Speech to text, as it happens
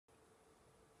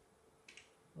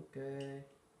Okay.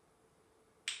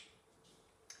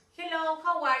 Hello,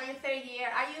 how are you, third year?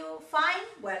 Are you fine?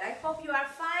 Well, I hope you are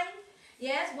fine.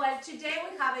 Yes, well, today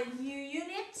we have a new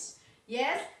unit.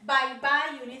 Yes,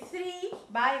 bye-bye, unit 3.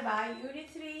 Bye-bye, unit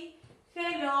 3.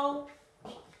 Hello,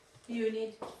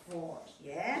 unit 4.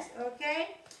 Yes,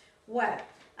 okay. Well,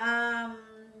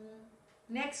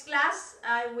 next class,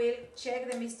 I will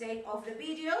check the mistake of the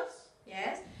videos.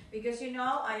 Yes, because you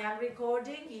know I am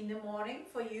recording in the morning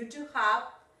for you to have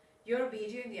your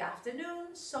video in the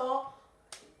afternoon. So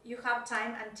you have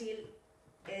time until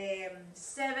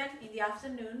 7 in the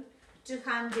afternoon to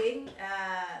hand in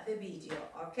the video,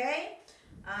 okay?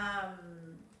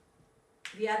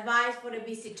 The advice for a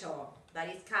visitor that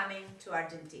is coming to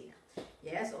Argentina,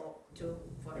 yes, or to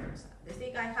foreigners. The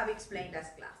thing I have explained as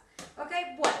class.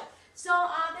 Okay, well, so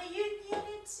the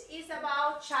unit is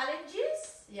about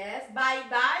challenges, yes,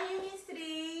 bye-bye, unit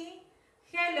 3.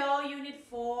 Hello, unit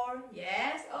 4,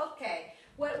 yes, okay.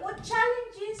 Well, what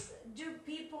challenges do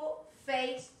people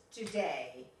face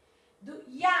today? Do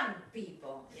young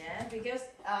people, yeah? Because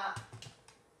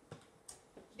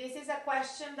this is a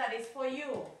question that is for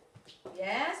you.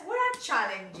 Yes, what are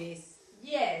challenges?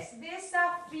 Yes,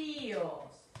 desafíos.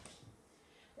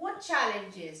 What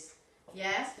challenges,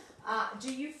 yes,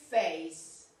 do you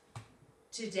face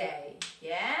today?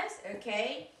 Yes,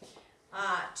 okay.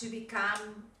 To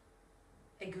become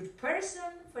a good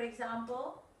person, for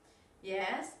example.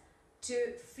 Yes,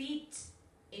 to fit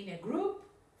in a group,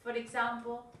 for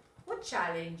example. What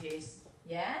challenges?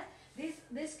 Yeah,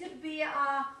 this could be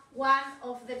one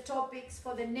of the topics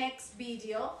for the next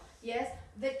video. Yes,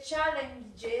 the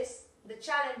challenges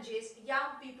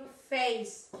young people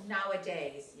face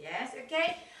nowadays. Yes,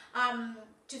 okay.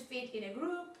 To fit in a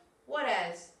group. What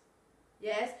else?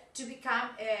 Yes, to become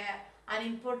an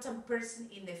important person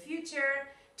in the future.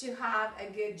 To have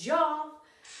a good job.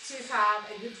 To have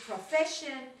a good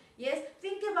profession. Yes,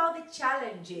 think about the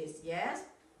challenges. Yes,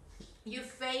 you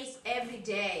face every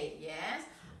day. Yes,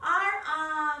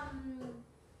 are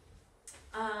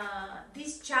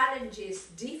these challenges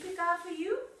difficult for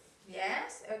you?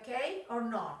 Yes, okay, or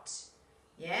not?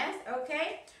 Yes,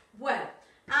 okay. Well,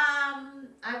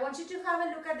 I want you to have a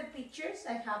look at the pictures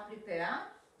I have prepared.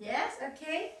 Yes,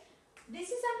 okay. This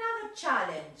is another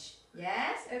challenge.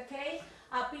 Yes, okay.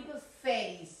 People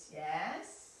face.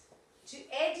 Yes. To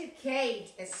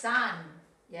educate a son,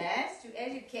 yes, to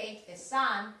educate a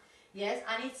son, yes,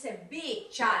 and it's a big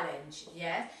challenge,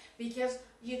 yes, because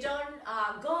you don't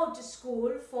go to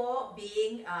school for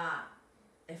being a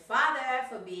father,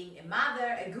 for being a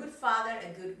mother, a good father,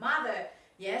 a good mother,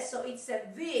 yes, so it's a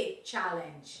big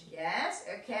challenge, yes,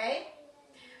 okay,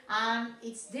 and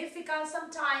it's difficult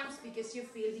sometimes because you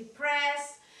feel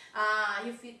depressed,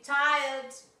 you feel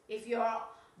tired, if you're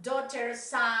daughter's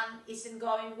son isn't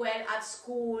going well at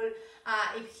school,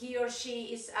 if he or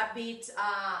she is a bit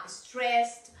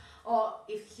stressed, or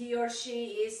if he or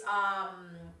she is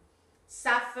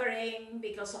suffering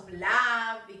because of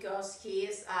love, because he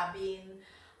is being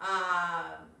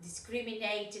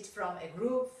discriminated from a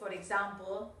group, for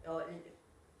example, or,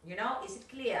 you know, is it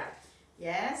clear?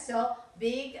 Yes, so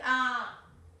being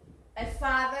a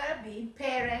father, being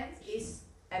parent is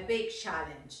a big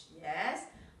challenge, yes,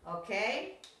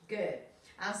 okay. Good.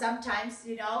 And sometimes,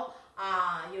 you know,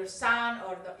 your son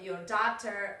or your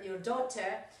daughter,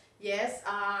 yes,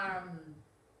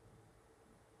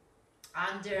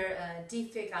 under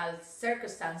difficult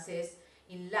circumstances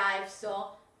in life.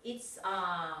 So it's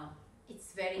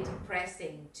very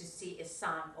depressing to see a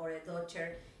son or a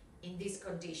daughter in these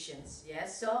conditions.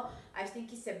 Yes. So I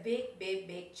think it's a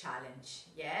big challenge.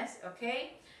 Yes.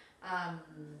 Okay.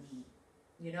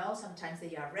 You know, sometimes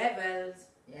they are rebels.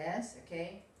 Yes.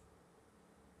 Okay.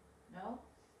 No?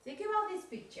 Think about this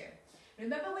picture.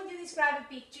 Remember, when you describe a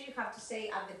picture, you have to say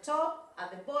at the top,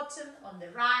 at the bottom, on the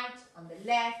right, on the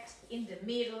left, in the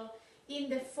middle, in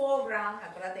the foreground,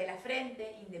 atrás de la frente,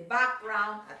 in the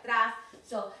background, atrás.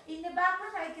 So, in the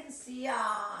background, I can see a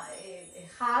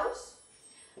house.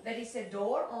 There is a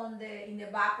door in the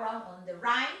background on the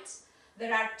right.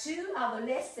 There are two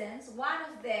adolescents. One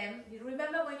of them, you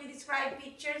remember when you describe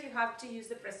pictures, you have to use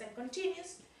the present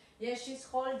continuous. Yes, she's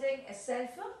holding a cell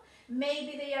phone.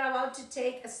 Maybe they are about to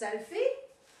take a selfie.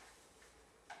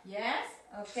 Yes,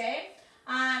 okay.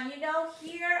 And you know,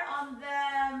 here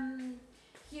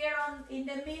in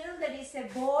the middle there is a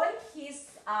boy.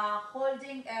 He's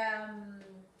holding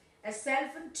a cell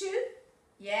phone too.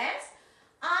 Yes,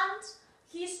 and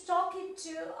he's talking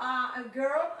to a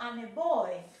girl and a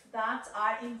boy that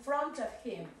are in front of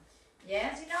him.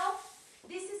 Yes, you know,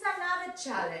 this is another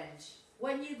challenge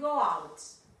when you go out.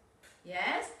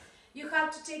 Yes. you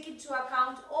have to take into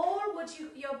account all what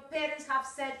your parents have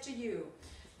said to you.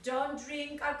 Don't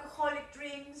drink alcoholic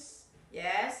drinks,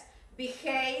 yes,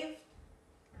 behave,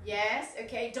 yes,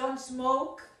 okay, don't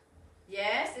smoke,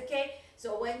 yes, okay.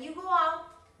 So when you go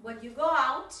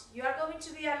out, you are going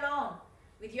to be alone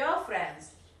with your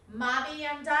friends. Mommy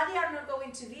and daddy are not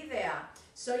going to be there.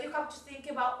 So you have to think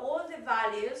about all the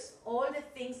values, all the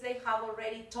things they have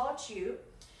already taught you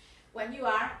when you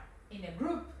are in a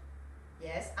group,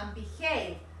 yes, and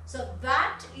behave. So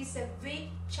that is a big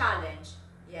challenge,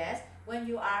 yes, when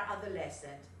you are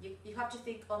adolescent. You have to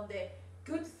think on the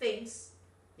good things,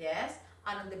 yes,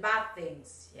 and on the bad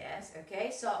things, yes,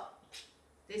 okay. So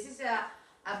this is a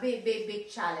big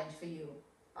challenge for you,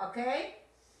 okay.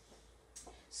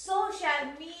 Social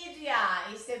media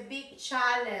is a big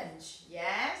challenge,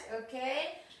 yes,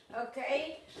 okay,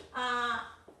 okay.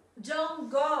 Don't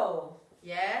go,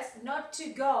 yes, not to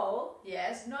go,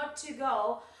 yes, not to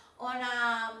go on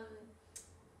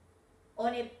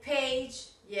a page,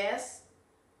 yes,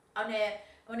 on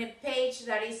a page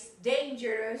that is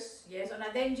dangerous, yes, on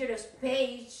a dangerous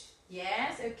page,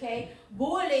 yes, okay.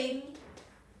 Bullying,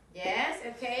 yes,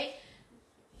 okay,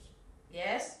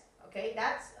 yes, okay,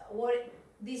 that's what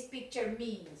this picture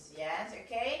means, yes,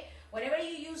 okay. Whenever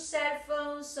you use cell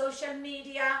phones, social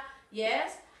media,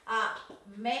 yes,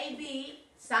 maybe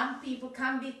some people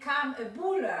can become a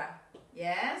buller,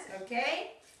 yes,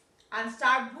 okay, and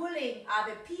start bullying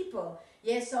other people,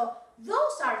 yes. So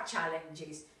those are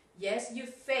challenges, yes, you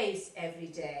face every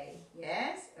day,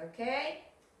 yes, okay.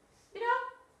 You know,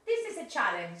 this is a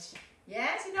challenge,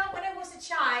 yes. You know, when I was a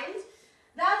child,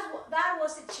 that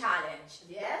was a challenge,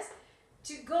 yes,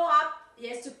 to go up,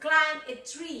 yes, to climb a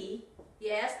tree,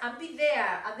 yes, and be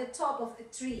there at the top of the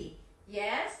tree,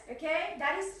 yes, okay,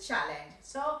 that is a challenge.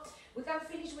 So we can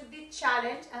finish with this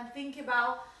challenge and think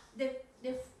about the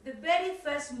very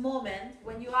first moment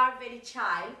when you are very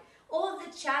child, all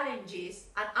the challenges,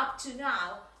 and up to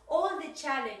now, all the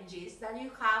challenges that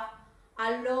you have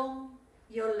along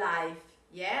your life,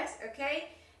 yes, okay.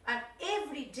 And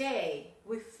every day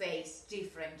we face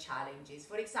different challenges.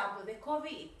 For example, the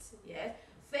COVID, yes,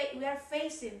 we are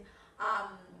facing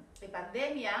a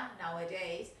pandemic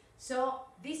nowadays. So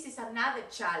this is another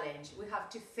challenge we have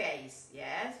to face,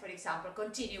 yes. For example,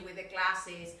 continue with the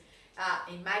classes.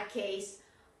 In my case,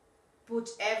 put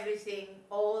everything,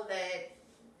 all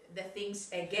the things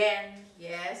again,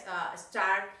 yes.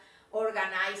 Start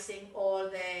organizing all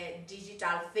the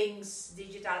digital things,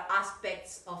 digital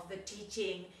aspects of the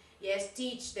teaching, yes.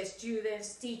 Teach the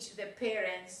students, teach the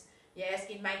parents, yes.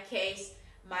 In my case,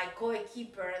 my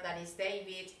co-keeper, that is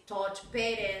David, taught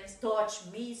parents, taught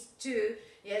me too,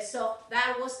 yes. So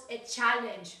that was a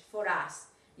challenge for us,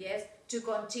 yes, to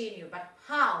continue. But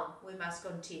how we must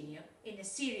continue? In a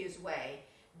serious way,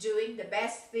 doing the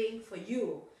best thing for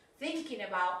you, thinking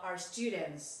about our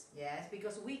students, yes,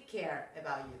 because we care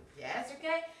about you, yes,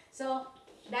 okay. So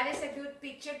that is a good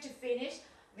picture to finish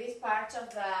this part of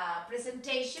the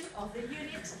presentation of the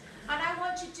unit. And I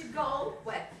want you to go,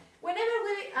 well, whenever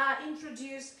we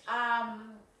introduce a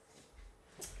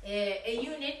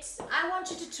unit, I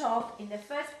want you to talk in the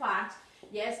first part,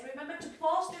 yes. Remember to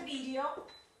pause the video,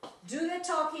 do the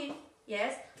talking,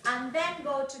 yes, and then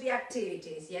go to the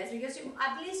activities, yes, because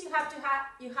at least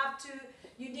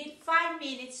you need 5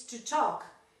 minutes to talk,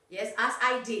 yes, as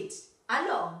I did,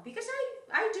 alone, because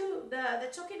I do the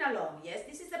talking alone, yes.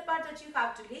 This is the part that you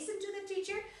have to listen to the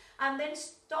teacher and then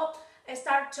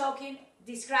start talking,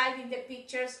 describing the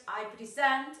pictures I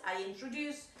present, I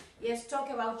introduce, yes, talk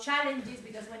about challenges,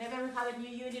 because whenever we have a new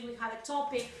unit, we have a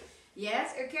topic,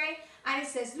 yes, okay. And it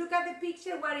says, look at the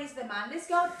picture, where is the man? Let's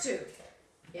go to,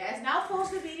 yes, now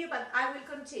pause the video, but I will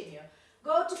continue.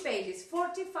 Go to pages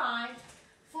 45,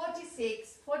 46,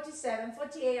 47,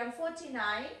 48, and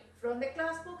 49 from the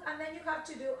class book, and then you have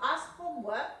to do as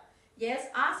homework, yes,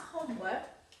 as homework.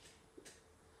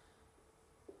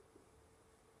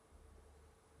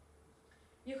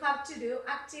 You have to do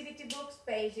activity books,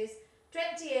 pages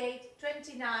 28,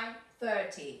 29,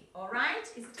 30, all right?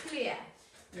 Is it clear?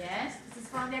 Yes, this is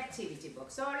from the activity book.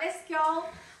 So let's go,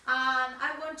 and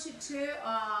I want you to,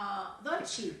 don't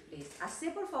cheat, please.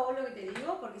 Hacé por favor lo que te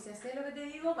digo, porque si haces lo que te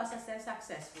digo vas a ser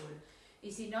successful.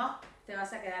 Y si no, te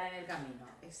vas a quedar en el camino,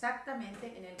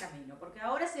 exactamente en el camino. Porque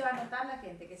ahora se va a notar la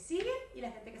gente que sigue y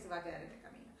la gente que se va a quedar en el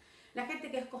camino. La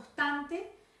gente que es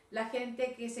constante, la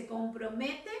gente que se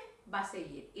compromete, va a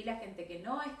seguir. Y la gente que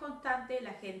no es constante,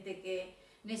 la gente que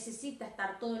necesita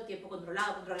estar todo el tiempo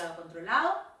controlado, controlado,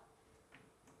 controlado,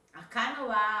 acá no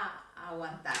va a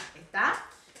aguantar, ¿está?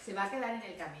 Se va a quedar en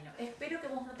el camino. Espero que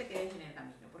vos no te quedes en el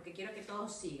camino, porque quiero que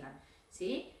todos sigan,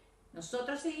 ¿sí?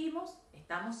 Nosotros seguimos,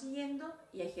 estamos siguiendo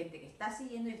y hay gente que está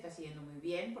siguiendo y está siguiendo muy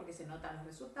bien porque se notan los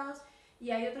resultados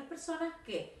y hay otras personas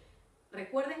que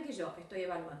recuerden que yo estoy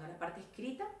evaluando la parte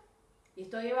escrita y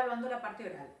estoy evaluando la parte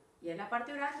oral. Y en la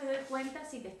parte oral me doy cuenta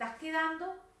si te estás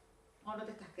quedando o no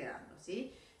te estás quedando,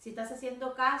 ¿sí? Si estás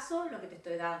haciendo caso lo que te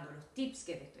estoy dando, los tips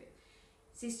que te estoy dando.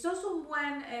 Si sos un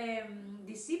buen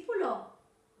discípulo,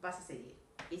 vas a seguir.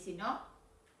 Y si no,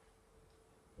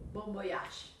 bon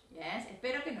voyage. Yes?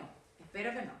 Espero que no.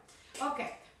 Espero que no.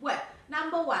 Okay. Well,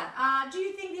 number one. Do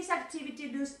you think this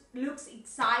activity looks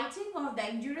exciting or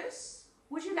dangerous?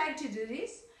 Would you like to do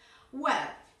this? Well,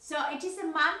 so it is a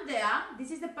man there.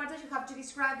 This is the part that you have to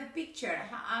describe the picture.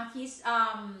 He's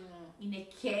in a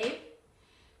cave.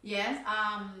 Yes.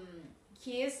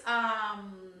 He's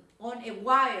on a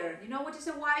wire. You know what is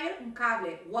a wire? Un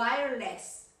cable.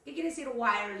 Wireless. ¿Qué quiere decir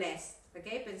wireless?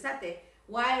 Okay, pensate.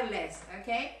 Wireless.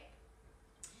 Okay.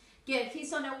 Good.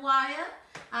 He's on a wire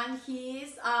and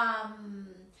he's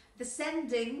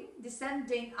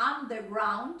descending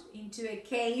underground into a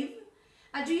cave.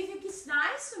 Do you think it's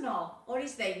nice or no? Or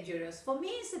it's dangerous? For me,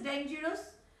 it's a dangerous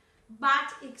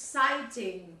but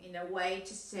exciting, in a way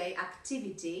to say,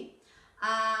 activity.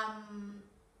 And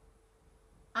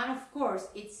of course,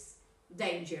 it's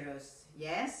dangerous.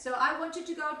 Yes. So I want you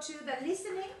to go to the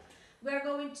listening. We're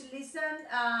going to listen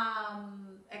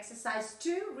exercise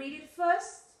 2. Read it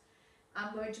first.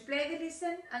 I'm going to play the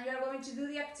listen and you're going to do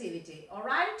the activity. All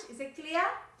right? Is it clear?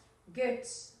 Good.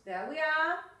 There we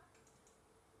are.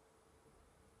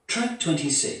 Track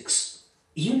 26.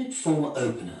 Unit 4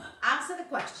 opener. Answer the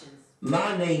questions.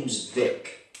 My name's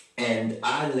Vic, and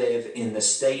I live in the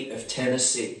state of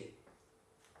Tennessee.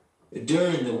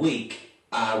 During the week,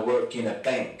 I work in a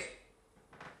bank.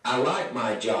 I like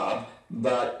my job,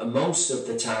 but most of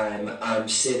the time I'm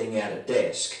sitting at a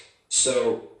desk,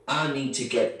 so I need to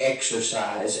get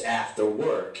exercise after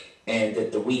work and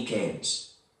at the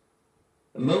weekends.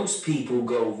 Most people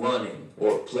go running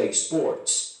or play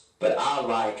sports, but I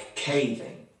like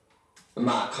caving.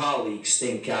 My colleagues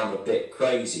think I'm a bit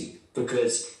crazy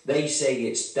because they say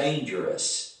it's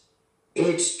dangerous.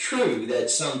 It's true that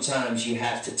sometimes you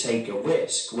have to take a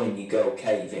risk when you go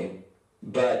caving,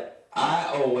 but I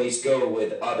always go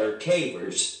with other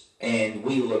cavers and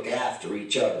we look after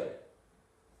each other.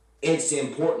 It's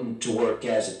important to work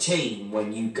as a team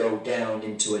when you go down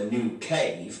into a new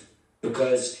cave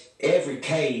because every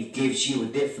cave gives you a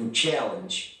different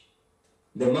challenge.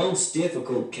 The most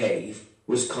difficult cave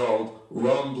was called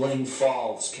Rumbling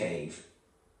Falls Cave.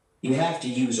 You have to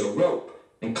use a rope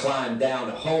and climb down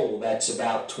a hole that's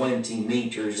about 20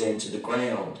 meters into the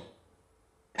ground.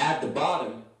 At the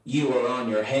bottom, you are on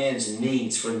your hands and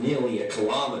knees for nearly a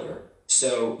kilometer,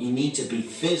 so you need to be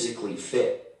physically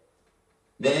fit.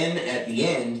 Then, at the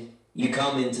end, you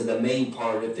come into the main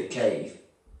part of the cave.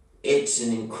 It's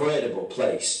an incredible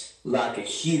place, like a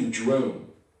huge room.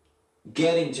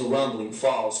 Getting to Rumbling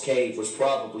Falls Cave was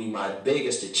probably my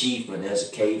biggest achievement as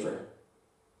a caver.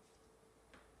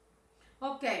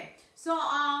 Okay, so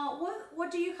what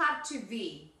do you have to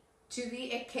be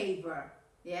a caver?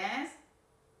 Yes?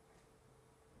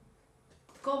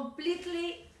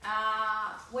 Completely,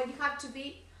 when you have to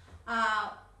be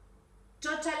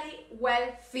totally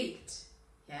well fit.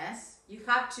 Yes? You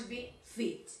have to be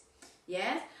fit.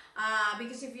 Yes?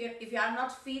 Because if you are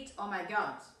not fit, oh my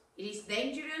God, it is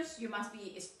dangerous. You must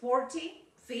be sporty,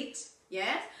 fit.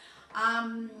 Yes?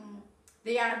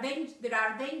 There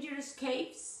are dangerous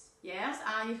caves. Yes,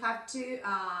 you have to,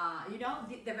 you know,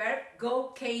 the verb go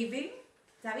caving.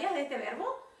 ¿Sabías de este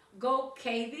verbo? Go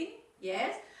caving,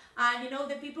 yes. And you know,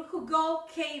 the people who go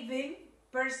caving,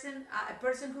 a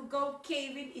person who go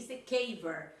caving is a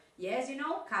caver. Yes, you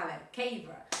know,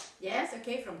 caver. Yes,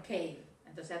 okay, from cave.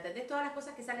 Entonces, atendés todas las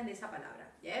cosas que salen de esa palabra.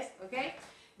 Yes, okay,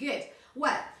 good.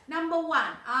 Well, number 1,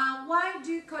 why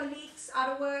do colleagues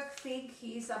at work think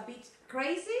he's a bit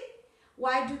crazy?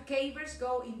 Why do cavers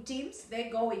go in teams? They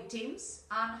go in teams.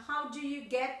 And how do you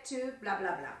get to blah,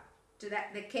 blah, blah? To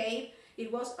the cave.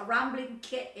 It was a rambling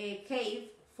cave.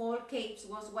 4 caves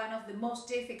was one of the most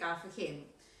difficult for him.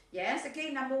 Yes,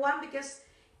 okay, number 1, because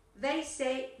they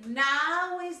say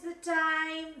now is the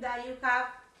time that you have,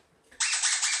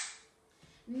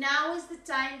 now is the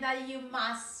time that you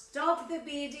must stop the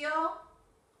video,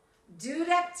 do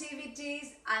the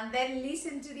activities, and then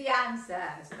listen to the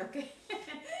answers, okay?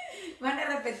 Van a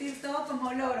repetir todo como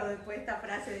loro después de esta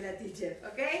frase de la teacher,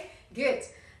 okay? Good.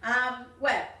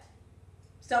 Well,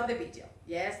 stop the video.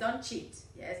 Yes, don't cheat.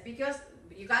 Yes, because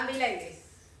you can't be like this.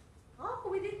 Oh,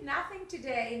 we did nothing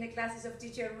today in the classes of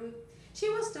Teacher Ruth. She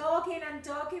was talking and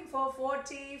talking for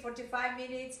 40, 45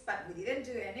 minutes, but we didn't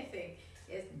do anything.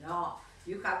 Yes, no.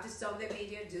 You have to stop the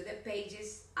video, do the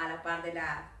pages a la par de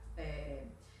la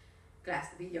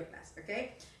video class,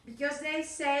 okay? Because they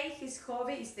say his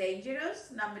hobby is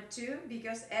dangerous. Number 2,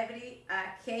 because every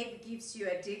cave gives you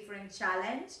a different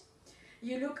challenge.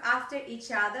 You look after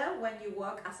each other when you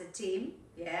work as a team,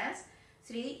 yes?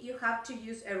 3, you have to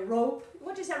use a rope.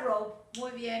 What is a rope?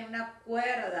 Muy bien, una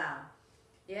cuerda.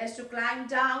 Yes, to climb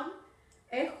down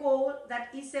a hole that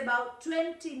is about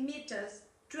 20 meters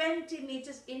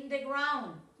in the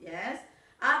ground, yes?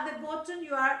 At the bottom,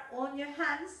 you are on your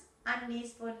hands and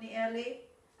knees for nearly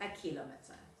a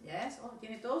kilometer, yes? Oh,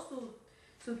 tiene todo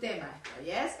su tema,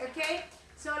 yes? Okay,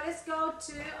 so let's go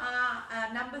to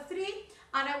number 3,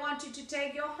 and I want you to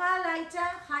take your highlighter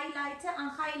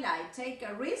and highlight. Take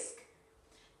a risk,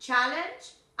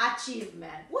 challenge,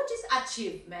 achievement. What is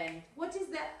achievement? What is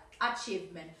the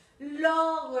achievement?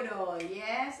 Logro,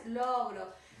 yes, logro.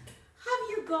 Have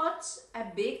you got a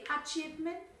big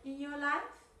achievement in your life?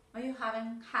 Or you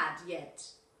haven't had yet?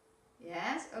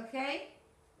 Yes, okay?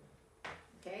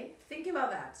 Okay, think about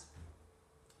that.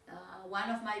 One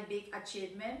of my big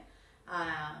achievements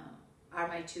are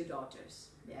my 2 daughters,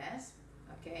 yes?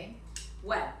 Okay,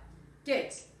 well,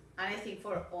 good. And I think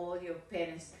for all your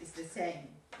parents it's the same,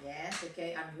 yes?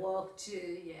 Okay, and work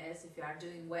too, yes? If you are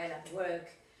doing well at work,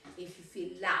 if you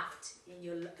feel loved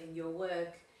in your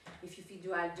work, if you feel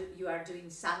you are doing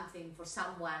something for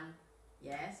someone,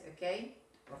 yes, okay,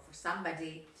 or for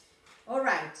somebody. All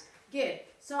right, good.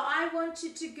 So I want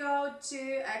you to go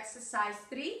to exercise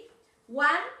 3.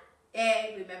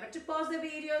 1A, remember to pause the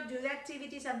video, do the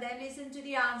activities, and then listen to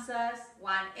the answers.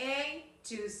 1A,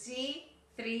 2C,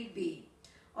 3B.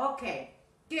 Okay,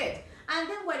 good. And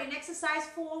then well, in exercise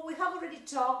 4, we have already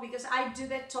talked, because I do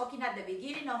that talking at the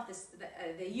beginning of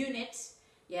the unit,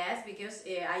 yes, because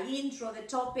I intro the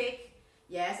topic,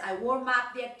 yes, I warm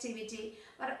up the activity,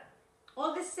 but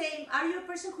all the same, are you a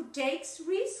person who takes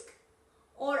risk,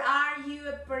 or are you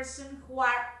a person who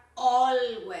are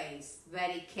always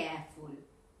very careful?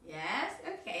 Yes,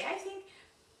 okay, I think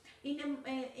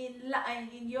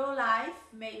in your life,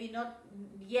 maybe not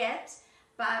yet,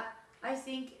 but I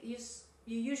think you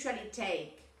usually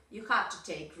you have to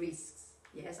take risks,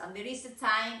 yes, and there is a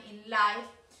time in life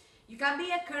you can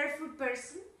be a careful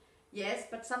person, yes,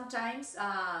 but sometimes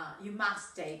you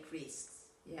must take risks,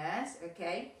 yes,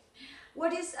 okay.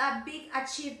 What is a big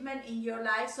achievement in your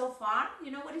life so far?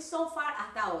 You know, what is so far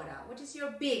hasta ahora? What is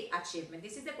your big achievement?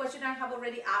 This is the question I have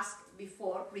already asked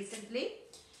before, recently.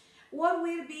 What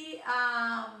will be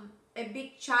a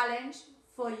big challenge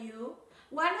for you?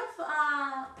 One of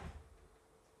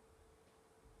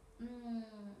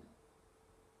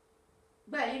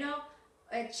well, you know,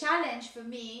 a challenge for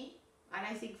me, and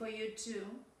I think for you too,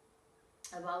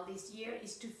 about this year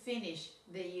is to finish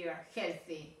the year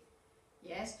healthy.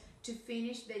 Yes, to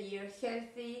finish the year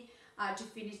healthy, to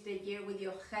finish the year with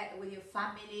your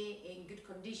family in good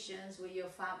conditions, with your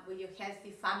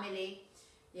healthy family.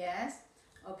 Yes,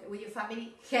 okay, with your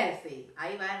family healthy.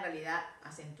 Ahí va en realidad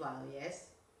acentuado. Yes,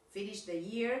 finish the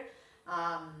year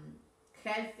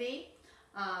healthy.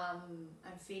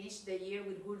 And finish the year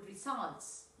with good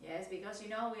results, yes, because you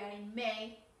know we are in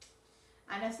May,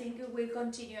 and I think it will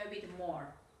continue a bit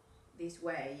more this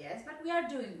way, yes, but we are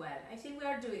doing well. I think we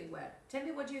are doing well. Tell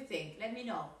me what you think. Let me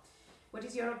know. What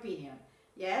is your opinion?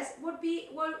 Yes,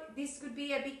 this could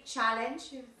be a big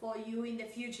challenge for you in the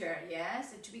future,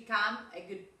 yes, to become a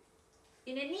good,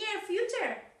 in a near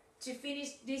future, to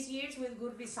finish these years with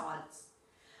good results,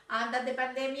 and that the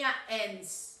pandemic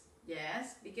ends,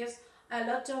 yes, because a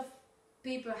lot of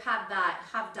people have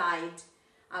died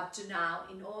up to now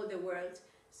in all the world.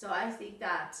 So I think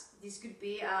that this could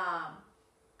be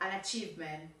an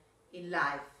achievement in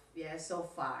life, yes, so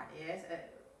far, yes,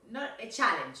 not a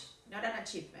challenge, not an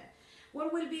achievement.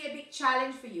 What will be a big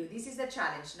challenge for you? This is the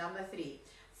challenge, number 3.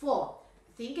 4,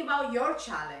 think about your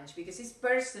challenge, because it's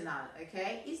personal,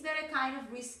 okay? Is there a kind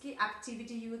of risky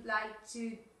activity you would like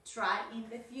to try in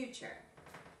the future?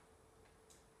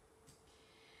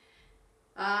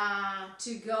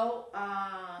 To go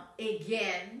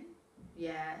again,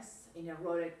 yes, in a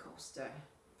roller coaster,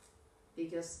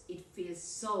 because it feels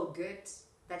so good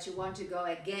that you want to go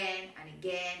again and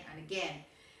again and again.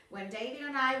 When David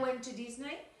and I went to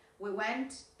Disney, we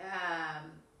went,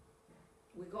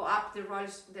 we go up the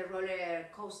roller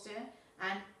coaster,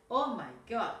 and oh my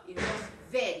God, it was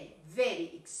very,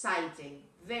 very exciting,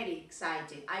 very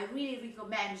exciting. I really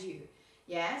recommend you,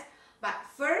 yes, but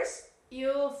first,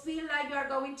 you feel like you are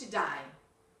going to die,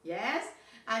 yes,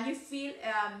 and you feel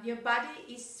your body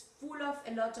is full of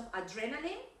a lot of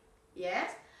adrenaline,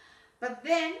 yes, but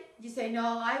then you say,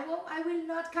 no, I will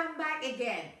not come back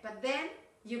again, but then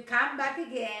you come back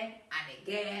again and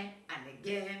again and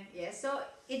again. Yes, so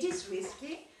it is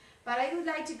risky, but I would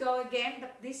like to go again,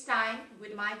 but this time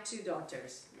with my two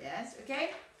daughters. Yes,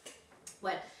 okay?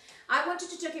 Well, I wanted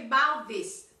to talk about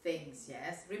these things,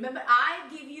 yes? Remember, I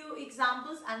give you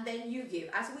examples and then you give,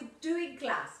 as we do in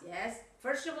class, yes?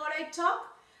 First of all, I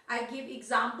talk, I give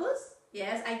examples,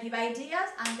 yes? I give ideas,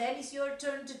 and then it's your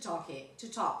turn to talk,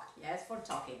 yes, for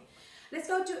talking. Let's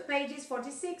go to pages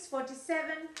 46,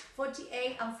 47,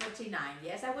 48, and 49,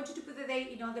 yes? I want you to put the date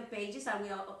in all the pages,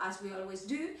 as we always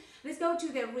do. Let's go to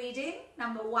the reading,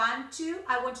 number 1, 2.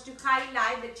 I want you to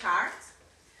highlight the charts.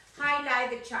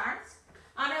 Highlight the charts.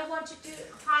 And I want you to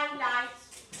highlight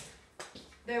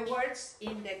the words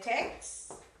in the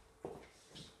text.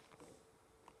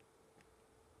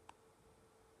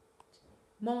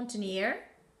 Mountaineer,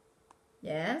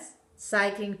 yes.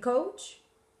 Cycling coach,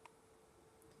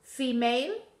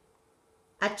 female,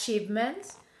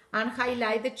 achievements, and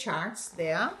highlight the charts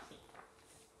there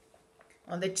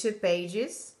on the 2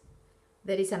 pages.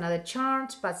 There is another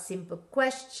chart, but simple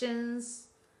questions,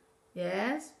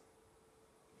 yes.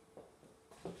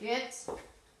 Good.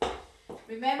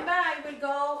 Remember,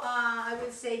 I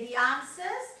will say the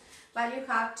answers, but you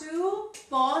have to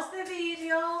pause the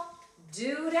video,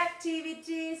 do the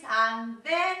activities, and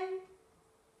then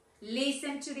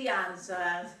listen to the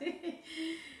answers.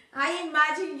 I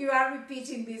imagine you are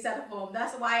repeating this at home.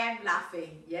 That's why I'm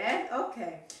laughing. Yeah?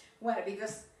 Okay. Well,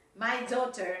 because my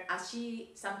daughter, as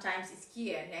she sometimes is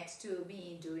here next to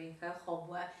me doing her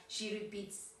homework, she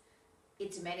repeats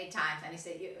it many times, and he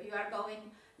said,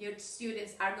 your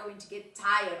students are going to get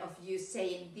tired of you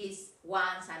saying this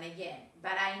once and again,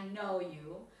 but I know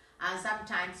you, and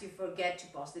sometimes you forget to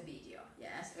pause the video.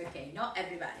 Yes, okay, not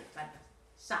everybody, but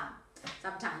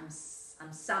sometimes,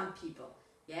 and some people.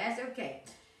 Yes, okay,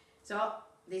 so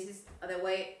this is the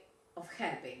way of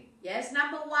helping. Yes,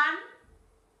 number 1.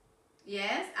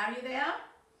 Yes, are you there?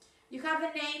 You have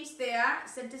the names there,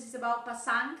 sentences about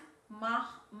Pasang,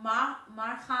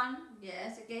 Marhan,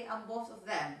 yes, okay, and both of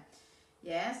them.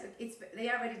 Yes, they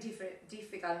are very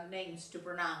difficult names to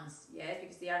pronounce, yes,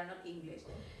 because they are not English.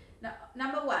 Now,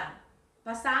 number 1,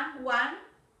 Pasang 1,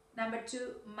 number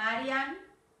 2, Marian,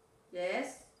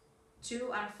 yes,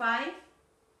 2 and 5,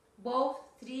 both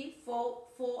 3, 4,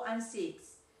 and 6,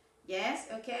 yes,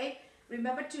 okay.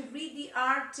 Remember to read the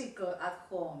article at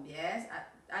home, yes.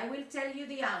 I will tell you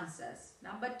the answers.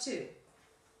 Number 2.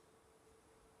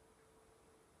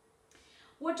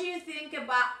 What do you think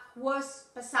about was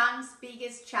Pasang's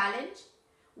biggest challenge?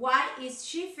 Why is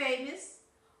she famous?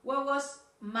 What was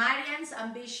Marian's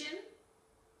ambition?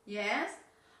 Yes.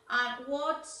 And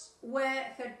what were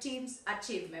her team's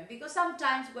achievements? Because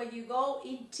sometimes when you go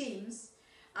in teams,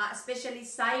 especially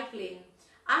cycling,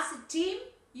 as a team,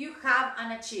 you have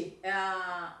an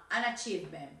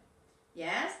achievement.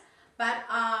 Yes. But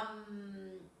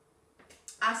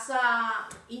as an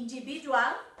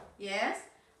individual, yes,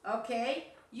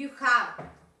 okay, you have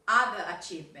other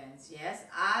achievements, yes,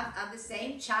 and the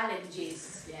same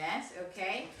challenges, yes,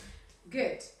 okay,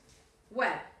 good.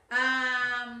 Well,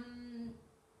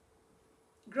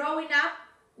 growing up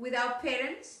without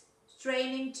parents,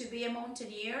 training to be a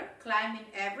mountaineer, climbing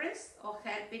Everest, or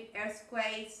helping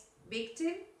earthquakes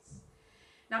victims.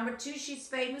 Number 2, she's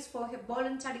famous for her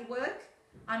voluntary work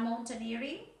and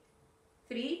mountaineering.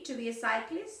 3, to be a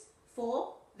cyclist.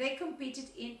 4, they competed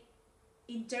in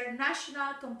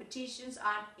international competitions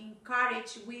and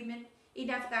encouraged women in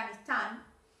Afghanistan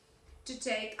to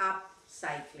take up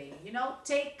cycling. You know,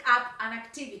 take up an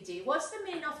activity. What's the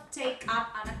meaning of take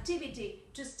up an activity?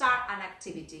 To start an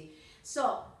activity.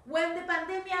 So, when the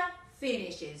pandemic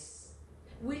finishes,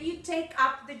 will you take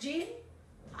up the gym?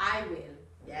 I will.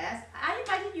 Yes, I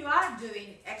imagine you are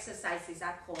doing exercises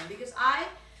at home, because I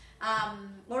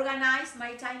organize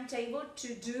my timetable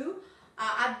to do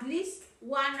at least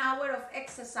 1 hour of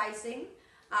exercising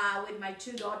with my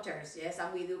 2 daughters, yes,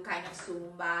 and we do kind of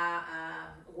Zumba,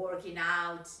 working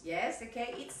out, yes,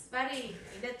 okay, it's very,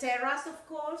 in the terrace of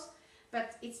course,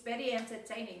 but it's very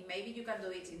entertaining. Maybe you can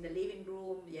do it in the living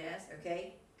room, yes,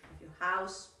 okay, of your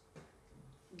house.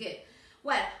 Good.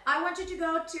 Well, I want you to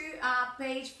go to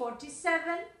page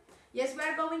 47. Yes,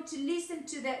 we're going to listen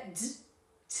to the d,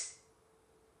 t,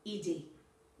 ed.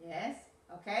 Yes,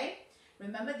 okay.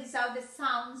 Remember, these are the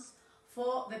sounds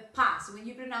for the past when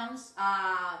you pronounce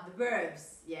the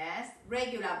verbs. Yes,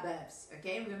 regular verbs.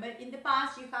 Okay, remember in the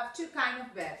past you have 2 kinds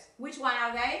of verbs. Which one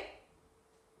are they?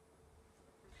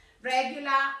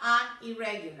 Regular and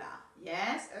irregular.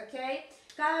 Yes, okay.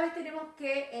 Cada vez tenemos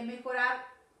que mejorar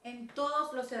en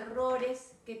todos los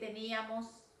errores que teníamos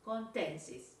con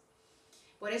tenses.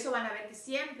 Por eso van a ver que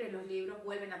siempre los libros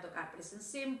vuelven a tocar present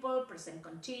simple, present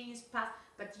continuous, past,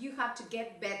 but you have to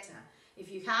get better. If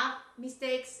you have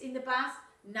mistakes in the past,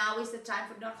 now is the time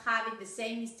for not having the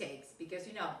same mistakes, because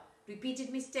you know, repeated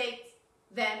mistakes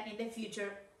then in the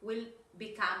future will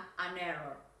become an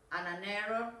error. And an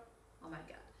error, oh my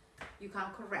God, you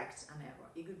can correct an error.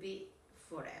 It could be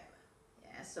forever.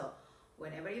 Yeah, so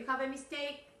whenever you have a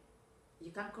mistake,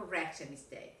 you can correct a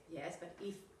mistake. Yes, but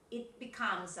if it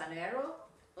becomes an error,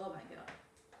 oh my God.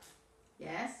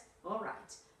 Yes, all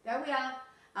right. There we are.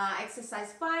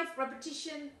 Exercise 5,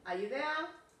 repetition. Are you there?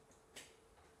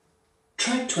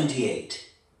 Track 28,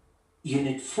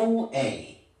 Unit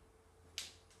 4A.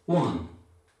 1.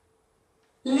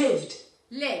 Lived.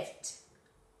 Lived.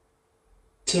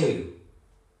 2.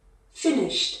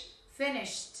 Finished.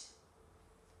 Finished.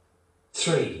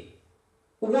 3.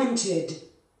 Wanted.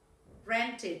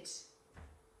 Rented.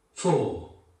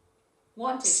 4.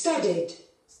 Wanted. Studied.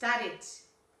 Studied.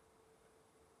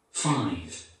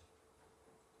 5.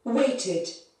 Waited.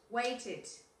 Waited.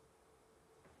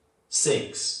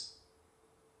 6.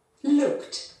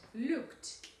 Looked.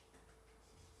 Looked.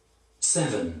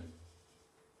 7.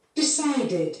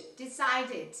 Decided.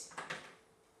 Decided.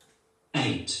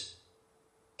 8.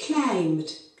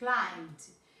 Climbed. Climbed.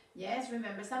 Yes,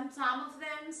 remember some of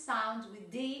them sound with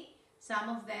D, some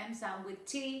of them sound with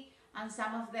T, and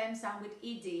some of them sound with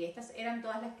ED. Estas eran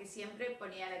todas las que siempre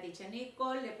ponía la teacher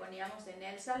Nicole, le poníamos en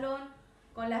el salón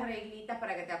con las reglitas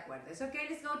para que te acuerdes. Okay,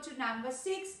 let's go to number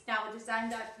 6. Now it's the time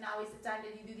that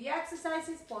you do the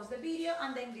exercises, pause the video,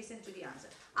 and then listen to the answer.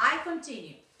 I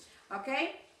continue.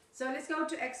 Okay, so let's go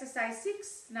to exercise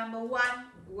 6. Number 1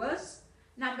 was,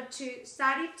 number 2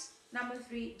 studied, number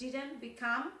 3 didn't,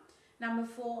 become, number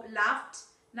 4 laughed,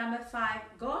 number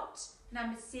 5 got,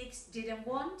 number 6 didn't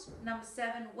want, number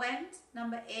 7 went,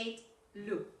 number 8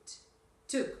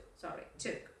 took.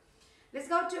 Let's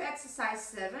go to exercise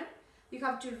 7. You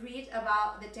have to read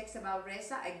about the text about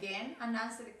Reza again and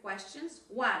answer the questions.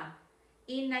 1.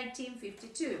 In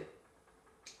 1952.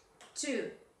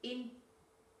 2. In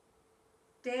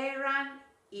Tehran,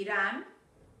 Iran.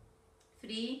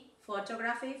 3.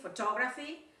 Photography.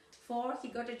 4. He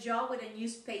got a job with a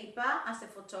newspaper as a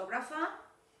photographer.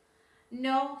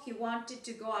 No, he wanted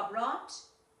to go abroad.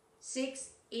 6.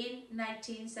 In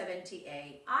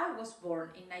 1978. I was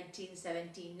born in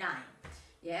 1979.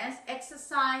 Yes,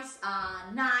 exercise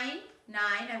 9. I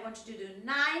want you to do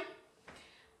 9,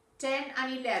 10,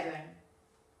 and 11.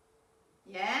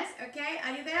 Yes, okay,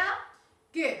 are you there?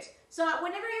 Good. So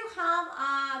whenever you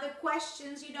have the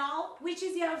questions, you know, which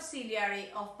is the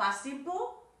auxiliary of past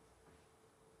simple?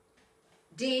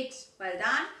 Did. Well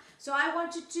done. So I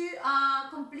want you to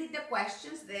complete the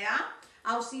questions there.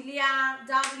 Auxiliary,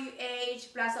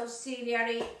 WH plus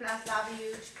auxiliary plus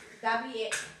WH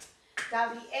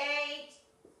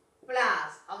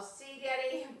plus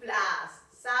auxiliary plus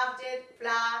subject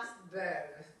plus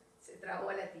verb. Se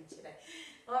trabó la teacher.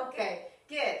 Okay,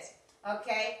 good.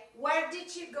 Okay, where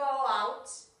did you go out?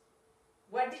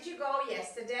 Where did you go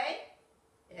yesterday?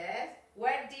 Yes.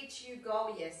 Where did you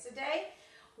go yesterday?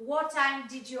 What time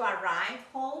did you arrive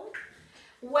home?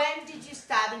 When did you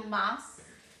study math?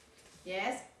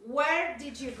 Yes. Where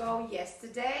did you go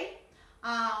yesterday?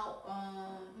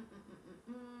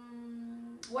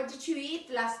 What did you eat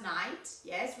last night?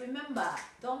 Yes, remember,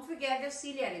 don't forget the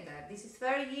auxiliary verb. This is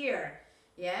third year.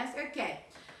 Yes, okay.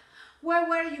 Where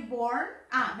were you born?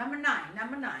 Number 9.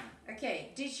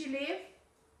 Okay, did you live?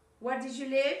 Where did you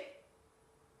live?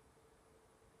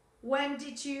 When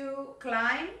did you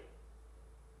climb?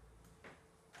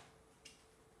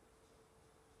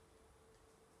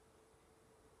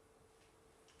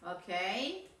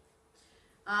 Okay.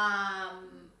 4.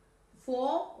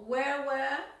 Where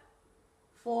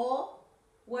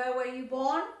were you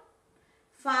born?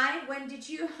 5. When did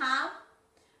you have?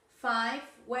 5.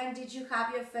 When did you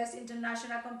have your first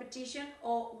international competition?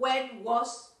 Or when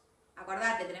was?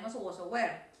 Acordate, tenemos was o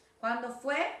where. ¿Cuándo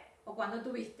fue o cuándo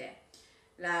tuviste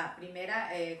la primera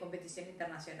competición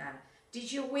internacional?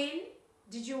 Did you win?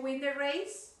 Did you win the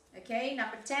race? Okay,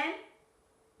 number 10.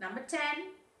 Number 10.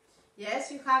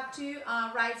 Yes, you have to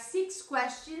write 6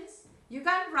 questions. You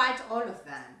can write all of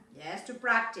them. Yes, to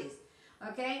practice.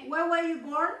 Okay, where were you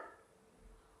born?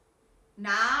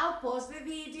 Now, pause the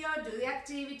video, do the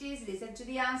activities, listen to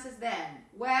the answers then.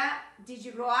 Where did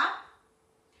you grow up?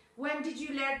 When did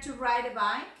you learn to ride a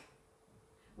bike?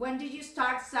 When did you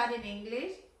start studying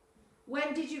English?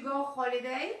 When did you go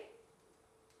holiday?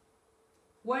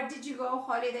 Where did you go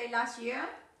holiday last year?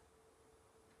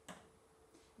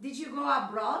 Did you go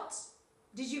abroad?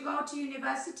 Did you go to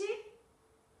university?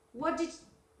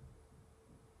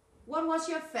 What was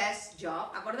your first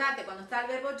job? Acordate, cuando está el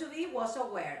verbo to be, was or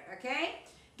were, okay?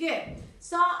 Good.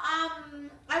 So,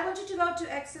 I want you to go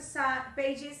to exercise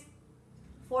pages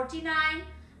 49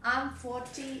 and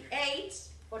 48.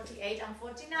 48 and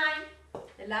 49,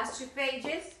 the last two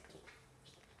pages.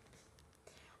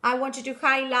 I want you to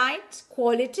highlight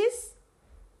qualities.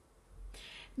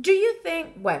 Do you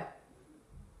think, well,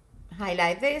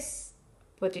 highlight this,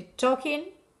 put it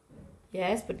talking.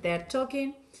 Yes, but they're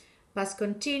talking. Past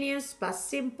continuous, past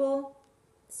simple,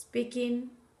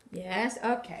 speaking. Yes,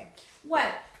 okay.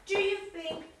 Well, do you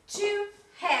think two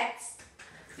heads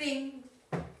think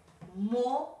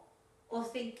more or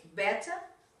think better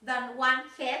than one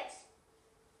head?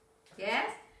 Yes?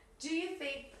 Do you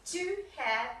think two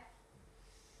heads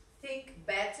think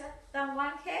better than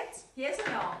one head? Yes or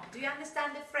no? Do you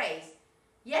understand the phrase?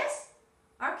 Yes?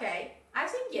 Okay. I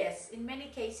think yes. In many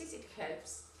cases it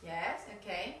helps. Yes?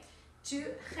 Okay.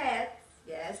 Two heads,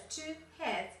 yes, two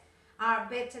heads are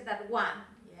better than one.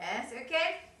 Yes?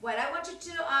 Okay? Well, I want you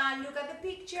to look at the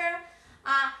picture.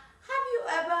 Have you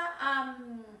ever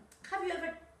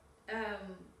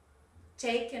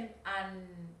taken an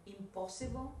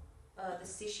impossible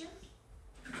decision?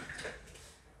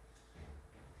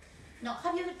 No,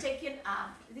 have you ever taken,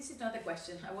 this is not the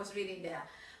question, I was reading there.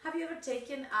 Have you ever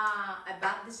taken a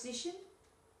bad decision?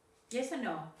 Yes or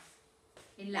no?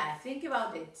 In life, think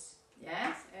about it.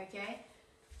 Yes, okay.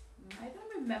 I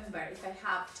don't remember if I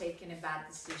have taken a bad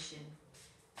decision.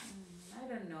 I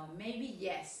don't know, maybe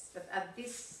yes, but at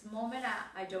this moment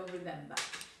I don't remember.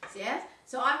 Yes,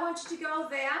 so I want you to go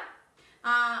there.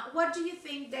 What do you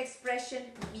think the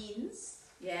expression means?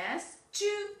 Yes,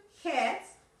 two heads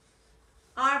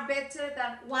are better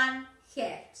than one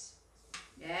head.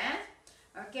 Yes,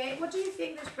 okay. What do you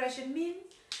think the expression means?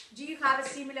 Do you have a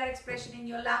similar expression in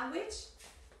your language?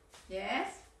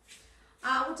 Yes.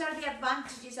 What are the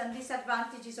advantages and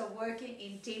disadvantages of working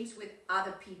in teams with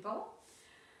other people?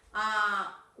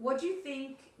 What do you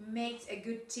think makes a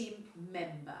good team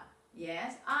member?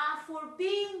 Yes. For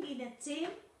being in a team,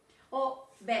 or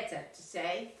better to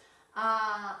say,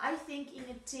 I think in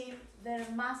a team there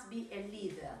must be a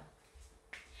leader.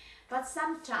 But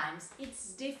sometimes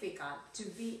it's difficult to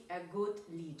be a good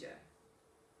leader.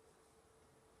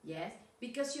 Yes,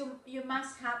 because you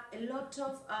must have a lot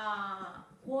of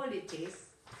qualities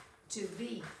to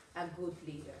be a good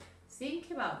leader.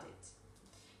 Think about it.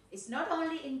 It's not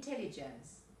only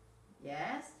intelligence.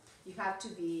 Yes, you have to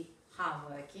be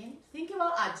hardworking. Think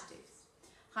about adjectives.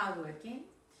 Hardworking.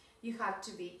 You have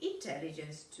to be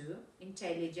intelligent too.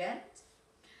 Intelligent.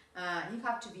 You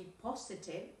have to be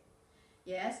positive.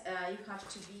 Yes, you have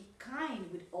to be kind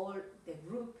with all the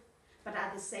group, but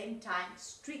at the same time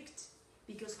strict,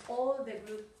 because all the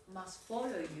group must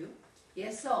follow you.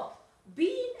 Yes, so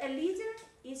being a leader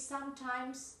is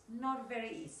sometimes not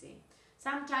very easy.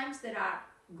 Sometimes there are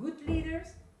good leaders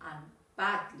and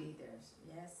bad leaders.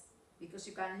 Yes, because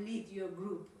you can lead your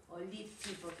group or lead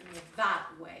people in a bad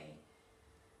way,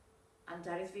 and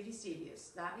that is very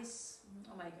serious. That is,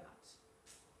 oh my God.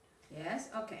 Yes,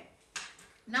 okay.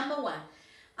 Number one,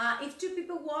 if two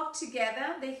people work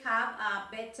together, they have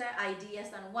better ideas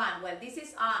than one. Well, this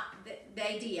is the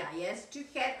idea, yes? Two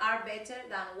heads are better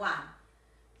than one.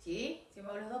 ¿Sí? Si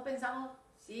los dos pensamos,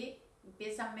 ¿sí?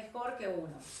 Piensan mejor que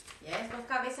uno. Yes? Dos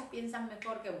cabezas piensan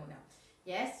mejor que una.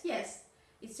 Yes? Yes.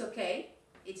 It's okay.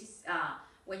 It is,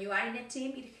 when you are in a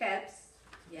team, it helps.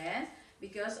 Yes?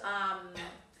 Because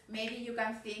maybe you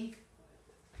can think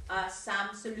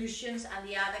some solutions and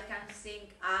the other can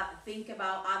think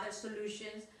about other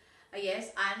solutions.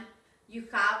 Yes, and you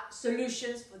have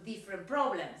solutions for different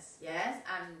problems. Yes,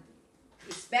 and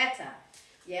it's better.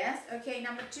 Yes, okay.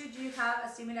 Number two, do you have a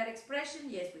similar expression?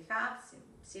 Yes, we have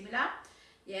similar.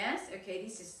 Yes, okay.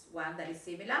 This is one that is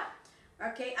similar.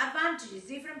 Okay, advantages.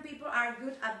 Different people are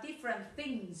good at different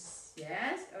things.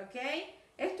 Yes, okay.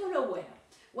 Esto es lo bueno.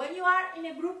 When you are in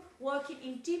a group working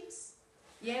in teams,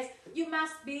 yes, you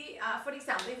must be, for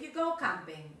example, if you go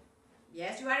camping,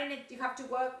 yes, you have to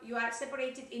work, you are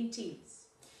separated in teams.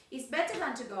 It's better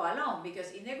than to go alone,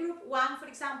 because in a group, one, for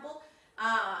example,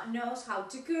 knows how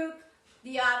to cook,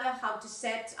 the other how to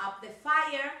set up the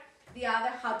fire, the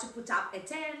other how to put up a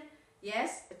tent,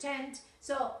 yes, a tent.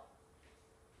 So,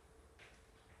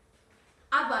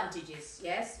 advantages,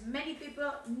 yes, many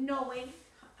people knowing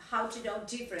how to do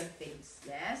different things,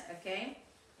 yes, okay.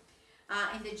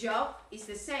 In the job, it's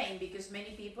the same, because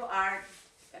many people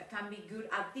can be good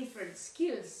at different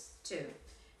skills too.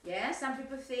 Yeah, some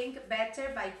people think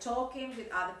better by talking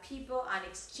with other people and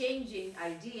exchanging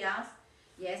ideas.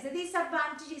 Yes, the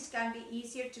disadvantages can be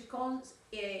easier to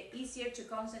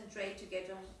concentrate,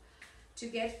 to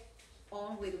get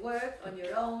on with work on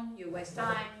your own, you waste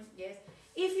time, yes.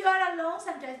 If you are alone,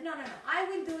 sometimes, no, I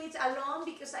will do it alone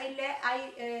because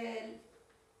I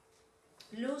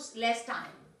lose less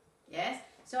time, yes.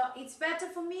 So it's better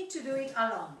for me to do it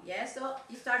alone, yes. So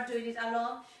you start doing it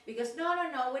alone because no,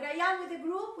 when I am with a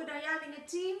group, when I am in a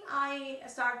team, I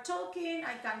start talking,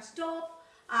 I can't stop,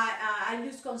 I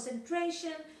lose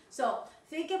concentration. So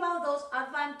think about those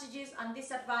advantages and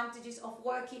disadvantages of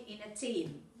working in a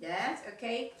team, yes,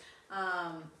 okay.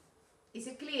 Is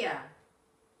it clear?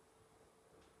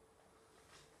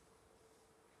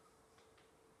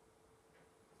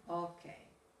 Okay,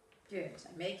 good.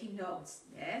 I'm making notes,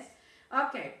 yes.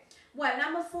 Okay, well,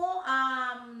 number 4,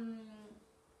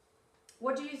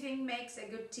 what do you think makes a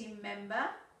good team member?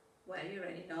 Well, you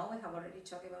already know, we have already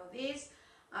talked about this.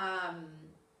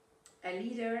 A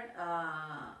leader,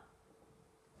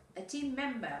 a team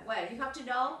member, well, you have to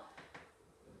know,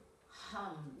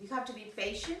 you have to be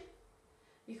patient,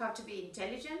 you have to be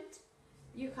intelligent,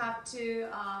 you have to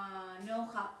know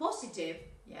how positive,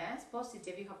 yes,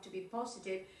 positive, you have to be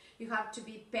positive, you have to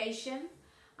be patient,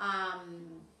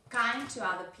 kind to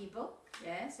other people,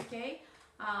 yes, okay.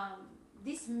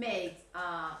 This makes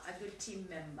a good team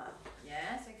member,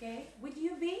 yes, okay. Would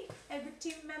you be a good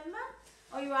team member,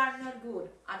 or you are not good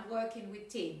at working with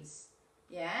teams?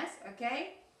 Yes,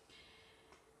 okay.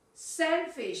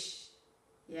 Selfish,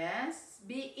 yes,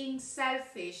 being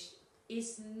selfish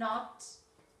is not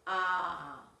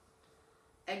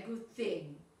a good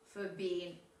thing for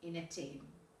being in a team,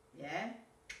 yeah,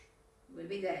 will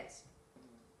be that.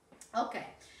 Okay,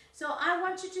 so I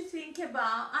want you to think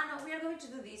about, no, we are going to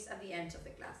do this at the end of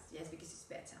the class, yes, because it's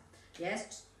better,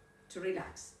 yes, to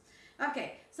relax.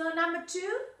 Okay, so number 2,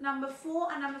 number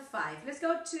 4, and number 5. Let's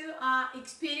go to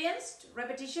experienced,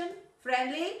 repetition,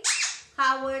 friendly,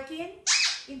 hardworking,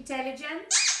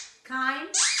 intelligent, kind,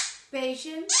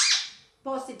 patient,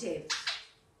 positive.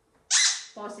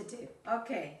 Positive.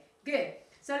 Okay, good.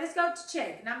 So let's go to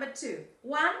check. Number 2.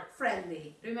 1,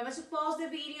 friendly. Remember to pause the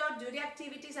video, do the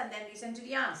activities, and then listen to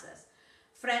the answers.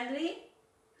 Friendly,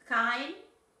 kind,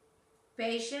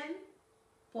 patient,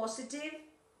 positive,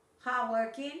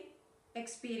 hardworking,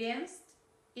 experienced,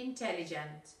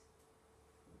 intelligent.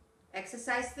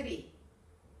 Exercise 3.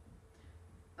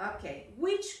 Okay,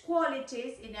 which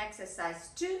qualities in exercise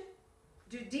 2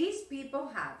 do these people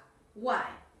have? Why?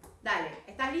 Dale,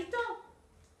 ¿estás listo?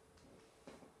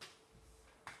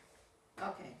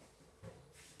 Ok.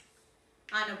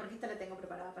 No, porque esta la tengo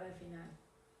preparada para el final.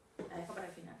 La dejo para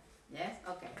el final. Yes?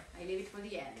 Okay. I leave it for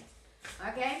the end.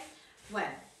 Okay?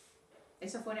 Well,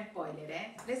 eso fue un spoiler,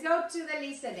 eh? Let's go to the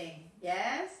listening.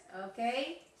 Yes?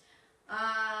 Okay.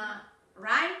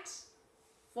 Right?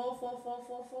 4, 4, 4,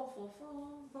 4, 4, 4,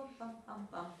 4. Bum, bum, bum,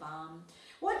 bum, bum.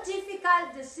 What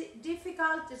difficult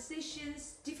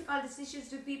decisions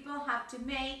do people have to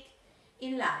make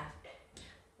in life?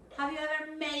 Have you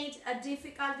ever made a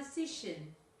difficult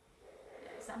decision?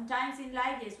 Sometimes in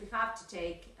life, yes, we have to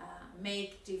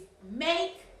make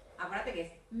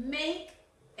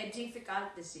a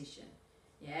difficult decision.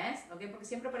 Yes, okay, porque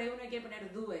siempre por ahí uno quiere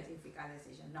poner do a difficult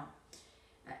decision. No,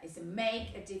 it's a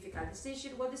make a difficult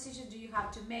decision. What decision do you have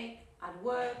to make at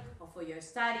work or for your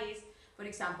studies? For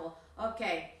example,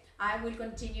 okay, I will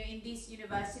continue in this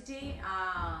university.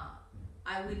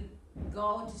 I will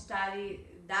go to study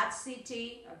that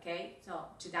city, okay, so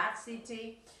to that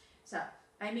city. So,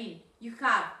 I mean, you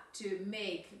have to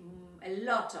make a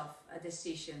lot of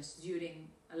decisions during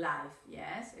life,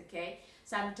 yes, okay.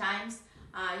 Sometimes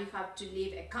you have to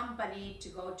leave a company to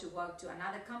go to work to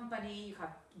another company. You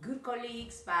have good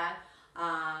colleagues, but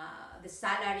the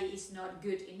salary is not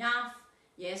good enough,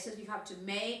 yes, so you have to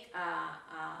make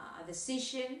a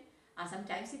decision, and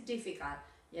sometimes it's difficult,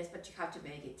 yes, but you have to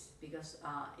make it because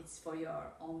it's for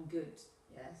your own good.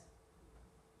 Yes.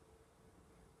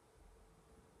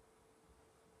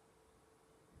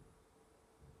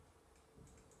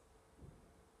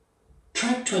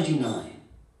 Track 29,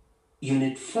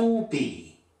 Unit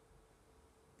 4B.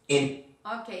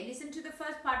 Okay, listen to the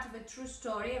first part of a true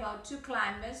story about 2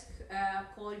 climbers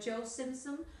called Joe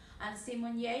Simpson and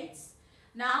Simon Yates.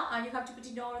 Now, you have to put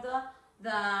in order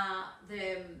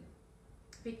the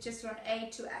pictures from A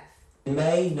to F. In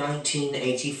May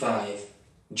 1985,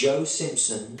 Joe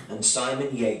Simpson and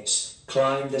Simon Yates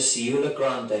climbed the Ciula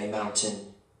Grande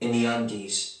mountain in the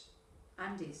Andes.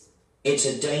 It's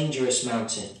a dangerous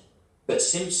mountain, but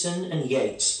Simpson and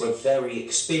Yates were very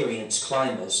experienced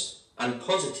climbers and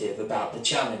positive about the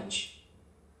challenge.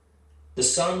 The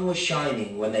sun was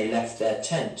shining when they left their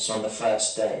tents on the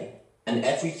first day, and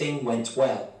everything went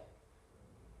well.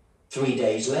 3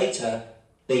 days later,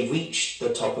 they reached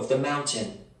the top of the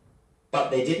mountain. But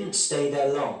they didn't stay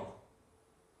there long.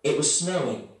 It was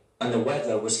snowing and the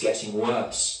weather was getting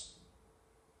worse.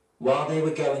 While they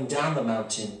were going down the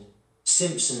mountain,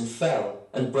 Simpson fell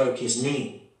and broke his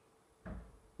knee.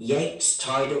 Yates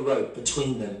tied a rope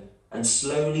between them and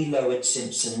slowly lowered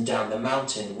Simpson down the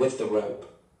mountain with the rope.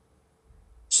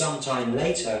 Some time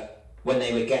later, when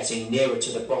they were getting nearer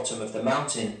to the bottom of the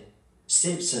mountain,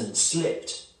 Simpson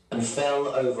slipped and fell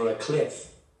over a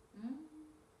cliff.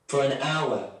 For an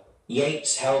hour,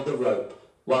 Yates held the rope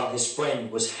while his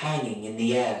friend was hanging in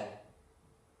the air.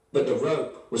 But the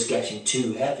rope was getting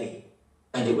too heavy,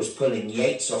 and it was pulling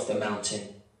Yates off the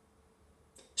mountain.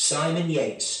 Simon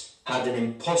Yates had an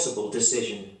impossible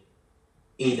decision.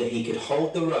 Either he could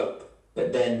hold the rope,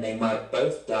 but then they might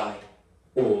both die,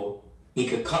 or he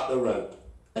could cut the rope,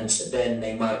 and then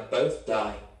they might both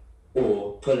die,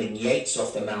 or pulling Yates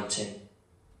off the mountain.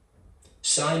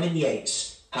 Simon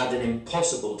Yates had an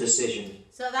impossible decision.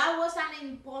 So that was an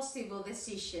impossible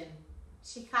decision.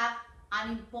 She had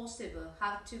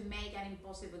to make an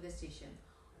impossible decision.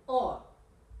 Or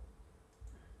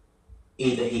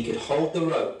either he could hold the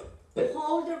rope, but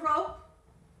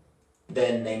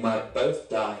then they might both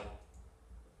die.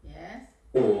 Yes.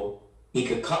 Or he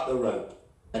could cut the rope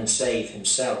and save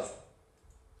himself.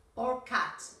 Or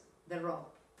cut the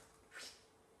rope.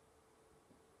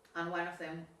 And one of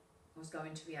them was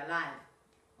going to be alive.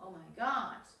 Oh my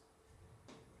God.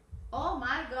 Oh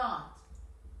my God.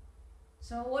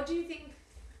 So what do you think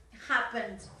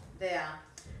happened there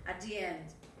at the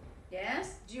end?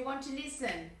 Yes? Do you want to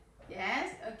listen?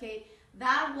 Yes? Okay.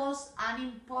 That was an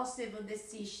impossible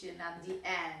decision at the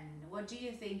end. What do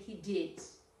you think he did?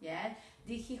 Yeah?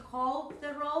 Did he hold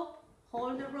the rope,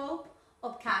 or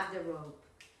cut the rope?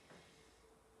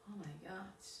 Oh my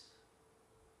God.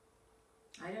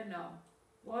 I don't know.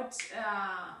 What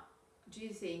do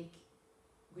you think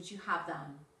would you have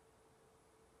done?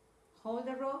 Hold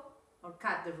the rope or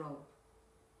cut the rope?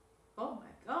 Oh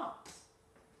my God.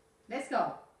 Let's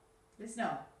go. Let's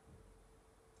know.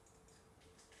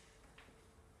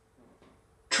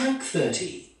 Track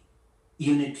 30,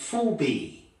 Unit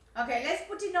 4B. Okay, let's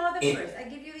put in order first. I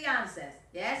give you the answers.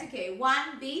 Yes, okay.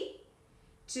 1B,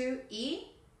 2E,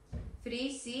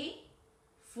 3C,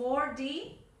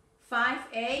 4D,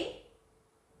 5A,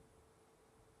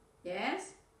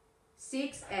 yes,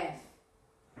 6F.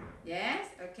 Yes,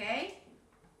 okay.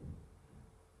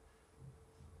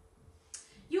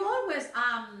 You always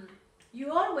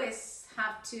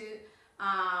have to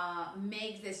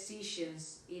make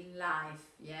decisions in life.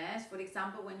 Yes, for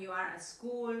example, when you are at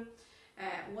school,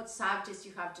 what subjects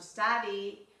you have to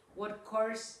study, what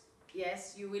course,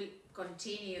 yes, you will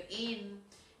continue in.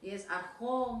 Yes, at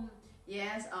home.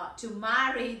 Yes,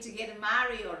 to get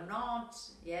married or not.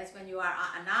 Yes, when you are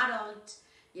an adult.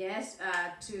 Yes,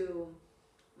 to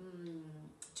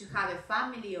have a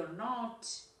family or not.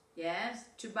 Yes,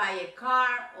 to buy a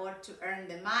car or to earn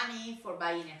the money for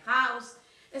buying a house.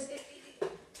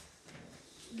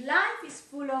 Life is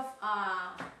full of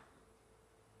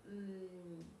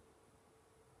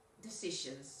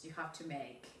decisions you have to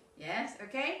make. Yes,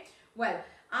 okay? Well,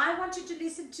 I want you to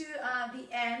listen to the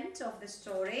end of the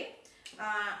story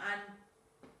and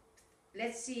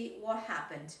let's see what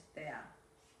happened there.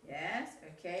 Yes,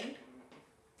 okay?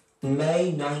 In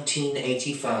May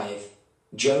 1985,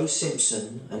 Joe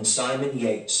Simpson and Simon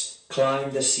Yates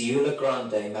climbed the Ciudad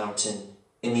Grande mountain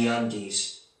in the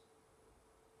Andes.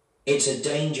 It's a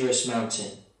dangerous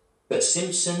mountain, but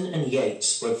Simpson and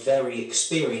Yates were very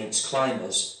experienced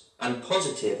climbers and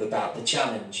positive about the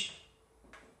challenge.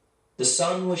 The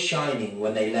sun was shining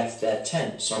when they left their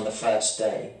tents on the first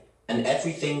day, and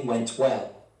everything went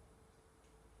well.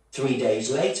 3 days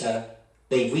later,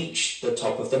 they reached the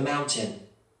top of the mountain,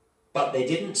 but they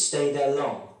didn't stay there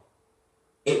long.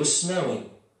 It was snowing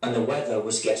and the weather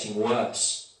was getting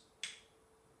worse.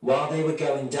 While they were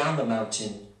going down the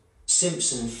mountain,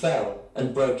 Simpson fell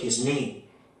and broke his knee.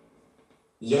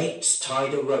 Yates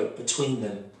tied a rope between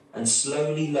them and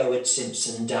slowly lowered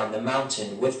Simpson down the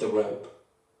mountain with the rope.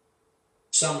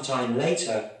 Some time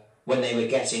later, when they were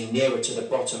getting nearer to the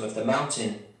bottom of the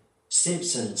mountain,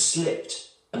 Simpson slipped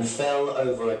and fell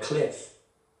over a cliff.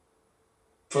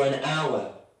 For an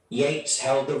hour, Yates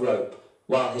held the rope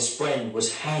while his friend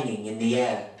was hanging in the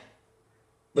air.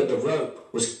 But the rope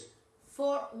was...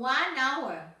 For 1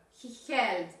 hour, he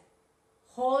held.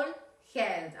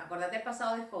 Acordate el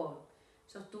pasado de hold.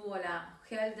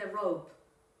 Held the rope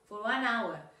for 1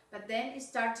 hour. But then it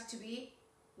started to be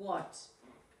what?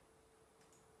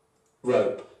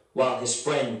 Rope, while his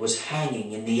friend was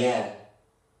hanging in the air.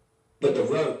 But the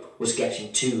rope was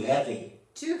getting too heavy.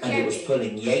 And it was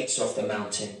pulling Yates off the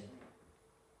mountain.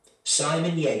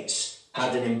 Simon Yates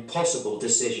had an impossible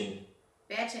decision.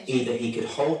 Pay attention. Either he could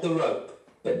hold the rope,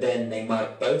 but then they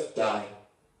might both die,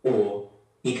 or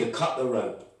he could cut the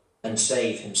rope and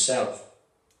save himself.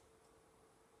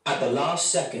 At the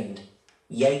last second,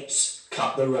 Yates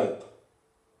cut the rope.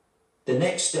 The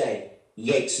next day,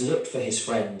 Yates looked for his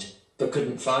friend, but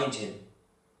couldn't find him.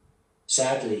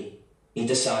 Sadly, he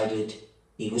decided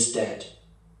he was dead.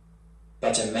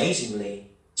 But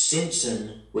amazingly,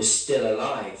 Simpson was still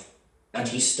alive, and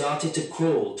he started to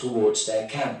crawl towards their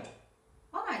camp.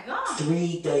 Oh my God.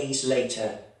 3 days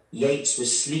later, Yates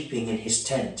was sleeping in his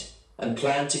tent and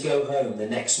planned to go home the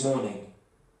next morning.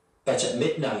 But at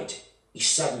midnight, he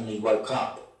suddenly woke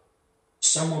up.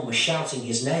 Someone was shouting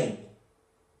his name.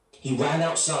 He ran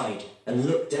outside and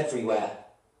looked everywhere.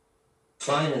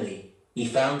 Finally, he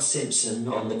found Simpson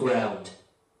on the ground.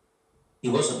 He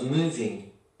wasn't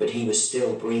moving, but he was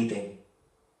still breathing.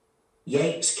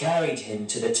 Yates carried him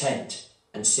to the tent,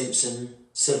 and Simpson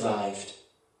survived.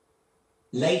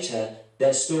 Later,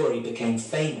 their story became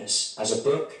famous as a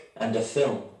book and a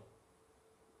film.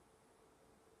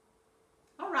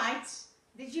 All right.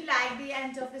 Did you like the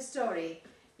end of the story?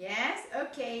 Yes?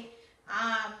 Okay.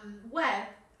 Well,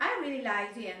 I really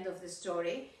like the end of the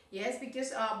story. Yes,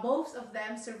 because both of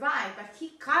them survived, but he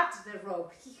cut the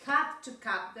rope. He had to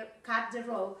cut the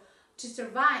rope to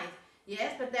survive.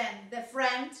 Yes, but then the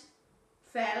friend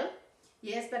fell.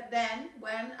 Yes, but then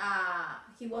when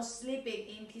he was sleeping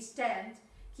in his tent,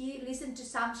 he listened to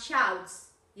some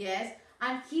shouts. Yes,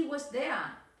 and he was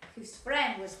there. His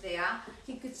friend was there.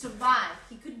 He could survive.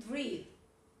 He could breathe.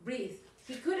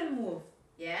 He couldn't move.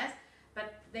 Yes,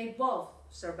 but they both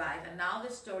survived, and now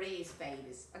the story is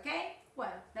famous. Okay,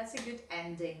 well, that's a good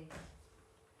ending.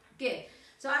 Good.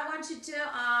 So I want you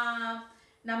to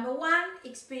number 1,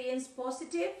 experience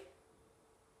positive.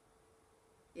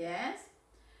 Yes.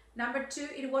 Number 2,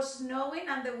 it was snowing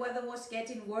and the weather was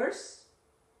getting worse.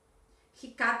 He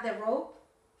cut the rope.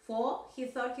 4, he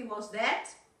thought he was dead.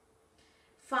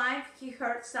 5, he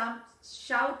heard someone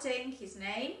shouting his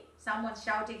name.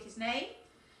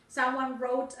 Someone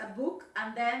wrote a book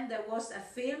and then there was a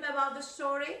film about the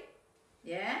story.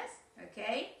 Yes,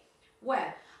 okay.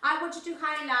 Well, I want you to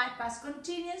highlight past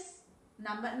continuous.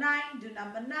 Number 9, do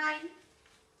number 9.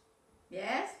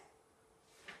 Yes.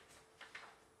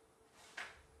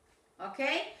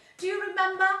 Okay, do you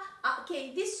remember?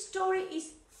 Okay, this story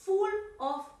is full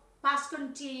of past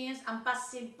continuous and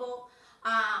past simple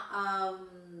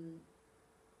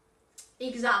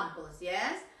examples.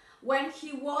 Yes, when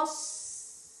he was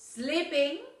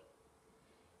sleeping,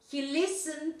 he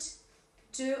listened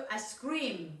to a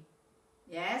scream.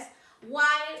 Yes,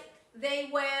 while they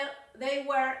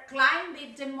were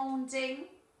climbing the mountain.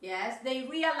 Yes, they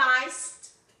realized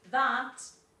that.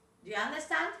 Do you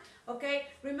understand? Okay,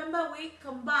 remember we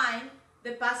combine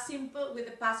the past simple with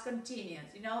the past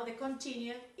continuous. You know, the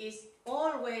continuous is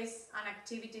always an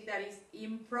activity that is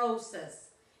in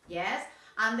process. Yes,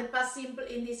 and the past simple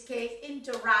in this case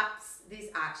interrupts this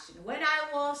action. When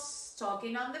I was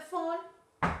talking on the phone,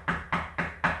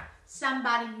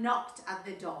 somebody knocked at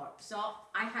the door, so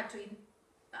I had to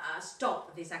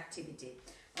stop this activity.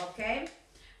 Okay,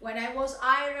 when I was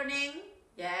ironing,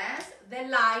 yes, the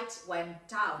light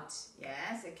went out.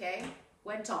 Yes, okay,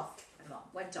 went off.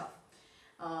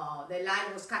 The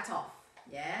light was cut off.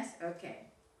 Yes, okay,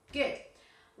 good.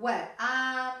 Well,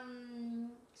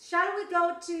 shall we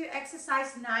go to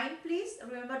exercise 9, please?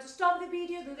 Remember to stop the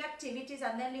video, do the activities,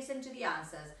 and then listen to the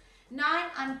answers. 9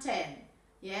 and 10.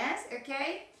 Yes,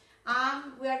 okay.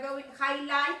 We are going to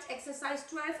highlight exercise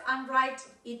 12 and write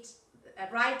it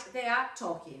right there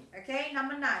talking. Okay,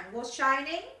 number 9 was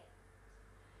shining.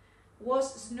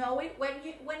 Was snowing.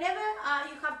 Whenever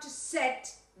you have to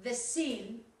set the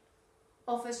scene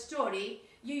of a story,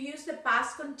 you use the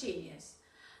past continuous.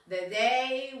 The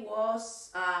day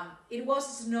was, it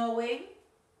was snowing.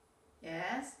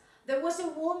 Yes. There was a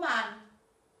woman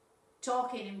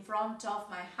talking in front of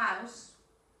my house.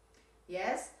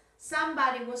 Yes.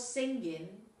 Somebody was singing.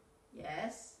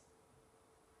 Yes.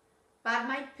 But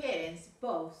my parents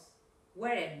both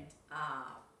weren't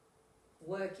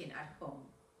working at home.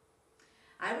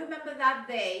 I remember that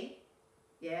day,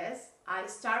 yes, I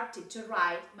started to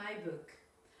write my book,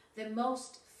 the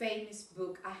most famous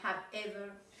book I have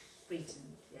ever written,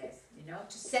 yes, you know,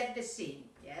 to set the scene,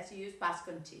 yes, you use past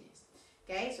continuous,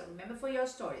 okay, so remember for your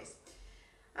stories.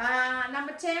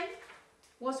 Number 10,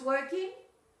 was working,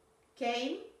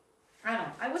 came,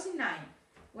 I was in 9,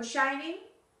 was shining,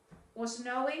 was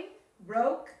snowing,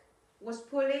 broke, was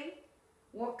pulling,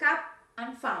 woke up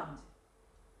and found.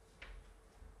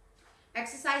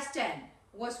 Exercise 10.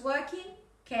 Was working,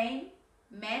 came,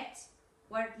 met,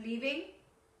 were leaving,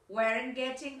 weren't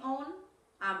getting on,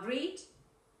 breathe,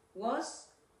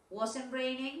 wasn't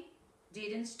raining,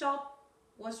 didn't stop,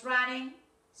 was running.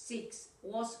 6,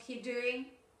 was he doing,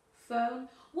 phone.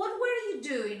 What were you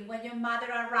doing when your mother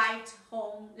arrived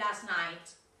home last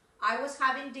night? I was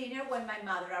having dinner when my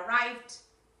mother arrived.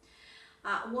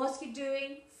 Was he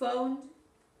doing, phoned.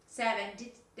 7,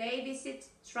 did they visit,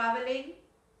 traveling.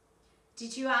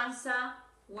 Did you answer,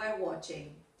 were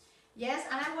watching. Yes,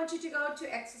 and I want you to go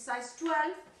to exercise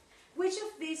 12. Which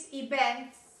of these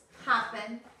events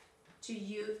happened to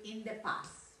you in the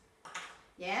past?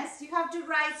 Yes, you have to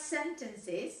write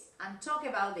sentences and talk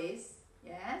about this.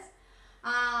 Yes,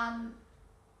 and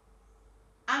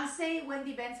say when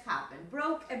the events happened.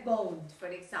 Broke a bone, for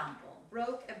example.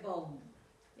 Broke a bone.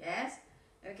 Yes.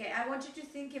 Okay, I want you to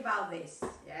think about this.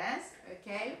 Yes.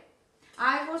 Okay.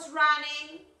 I was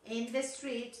running in the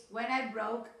street when I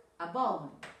broke a bone.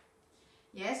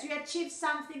 Yes, you achieved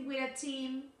something with a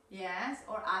team. Yes,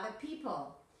 or other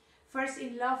people. First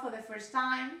in love for the first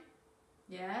time.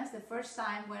 Yes, the first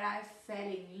time where I fell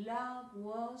in love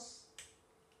was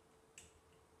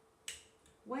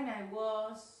when I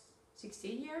was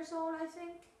 16 years old, I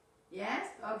think. Yes,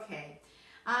 okay.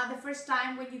 The first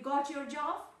time when you got your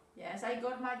job. Yes, I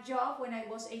got my job when I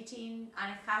was 18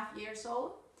 and a half years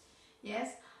old.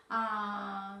 Yes,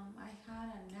 I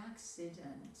had an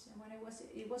accident when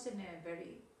it wasn't a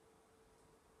very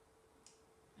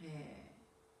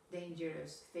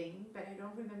dangerous thing, but I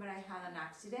don't remember I had an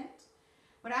accident.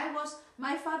 But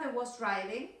my father was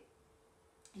driving.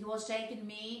 He was taking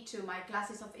me to my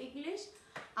classes of English,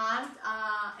 and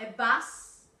a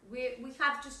bus. We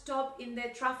have to stop in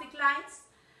the traffic lights,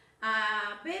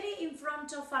 very in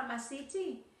front of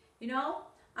Pharmacity, you know,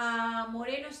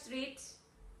 Moreno Street,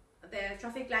 the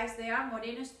traffic lights there,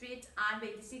 Moreno Street and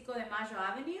 25 de Mayo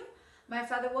Avenue. My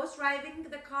father was driving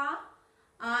the car,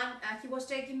 and he was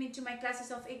taking me to my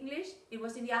classes of English. It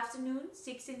was in the afternoon,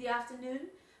 6 in the afternoon.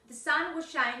 The sun was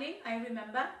shining, I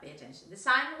remember, pay attention. The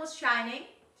sun was shining.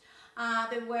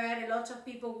 There were a lot of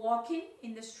people walking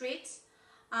in the streets.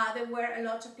 There were a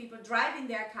lot of people driving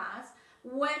their cars.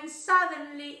 When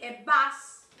suddenly a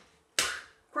bus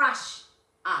crashed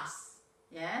us.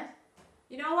 Yeah?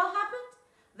 You know what happened?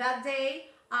 That day,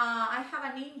 I have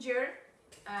an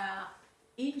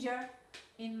injured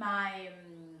in my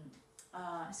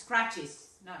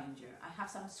scratches. Not injured. I have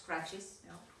some scratches.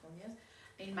 No, yes.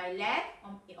 In my leg,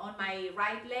 on my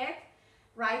right leg,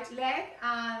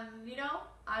 and you know,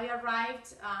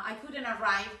 I couldn't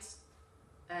arrive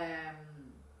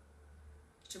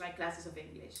to my classes of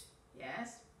English.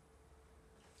 Yes,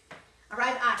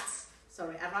 arrive at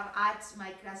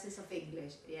my classes of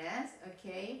English. Yes,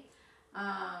 okay,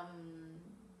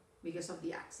 because of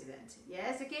the accident.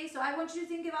 Yes, okay, so I want you to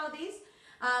think about this.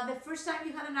 The first time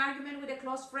you had an argument with a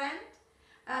close friend.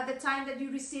 The time that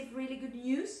you received really good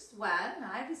news. Well,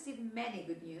 I received many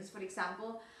good news. For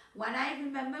example, one I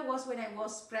remember was when I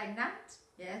was pregnant.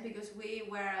 Yes, because we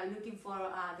were looking for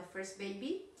the first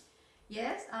baby.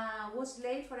 Yes, was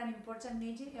late for an important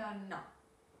meeting. No,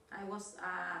 I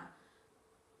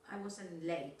wasn't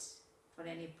late for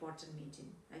any important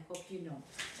meeting. I hope you know.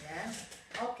 Yes.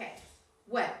 Okay.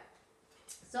 Well,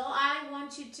 so I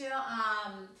want you to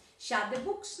shut the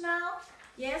books now.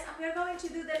 Yes, and we're going to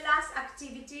do the last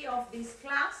activity of this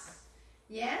class.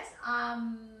 Yes,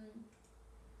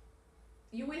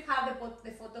 you will have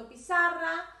the photo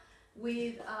pizarra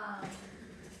with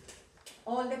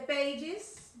all the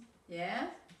pages. Yeah.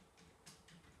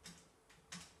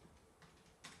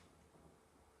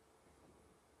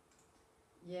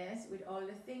 Yes, with all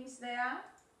the things there.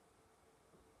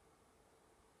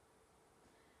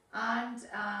 And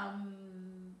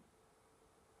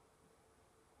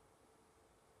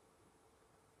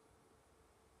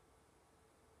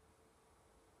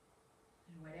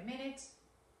wait a minute.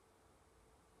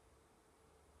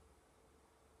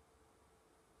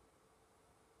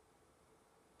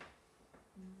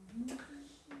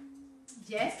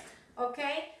 Yes,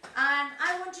 okay, and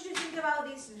I want you to think about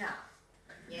this now.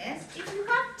 Yes, if you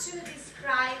have to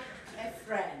describe a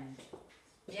friend,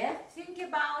 yes, think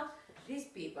about these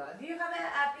people. Do you have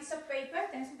a piece of paper?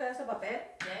 ¿Tienes un pedazo de papel?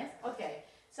 Yes, okay.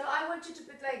 So I want you to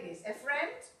put like this, a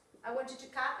friend. I want you to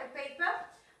cut a paper,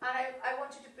 and I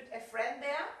want you to put a friend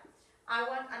there. I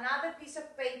want another piece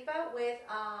of paper with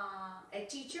a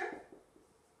teacher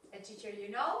you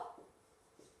know.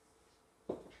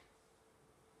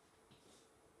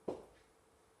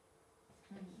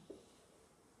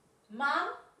 Mom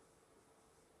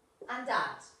and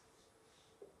dad.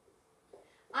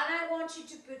 And I want you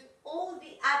to put all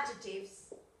the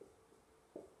adjectives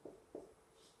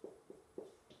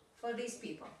for these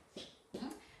people.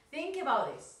 Think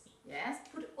about this. Yes,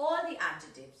 put all the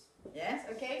adjectives. Yes,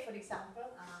 okay, for example,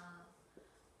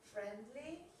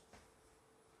 friendly,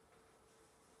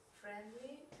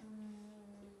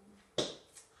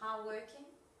 hardworking.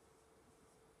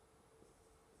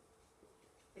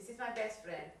 This is my best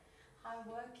friend.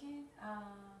 Hardworking,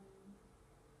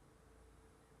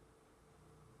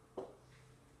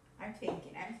 I'm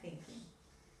thinking.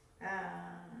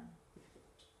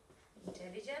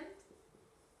 Intelligent.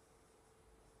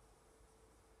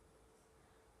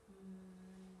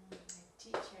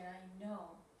 Teacher, I know.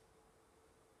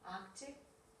 Active.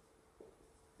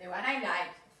 The one I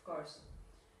like, of course.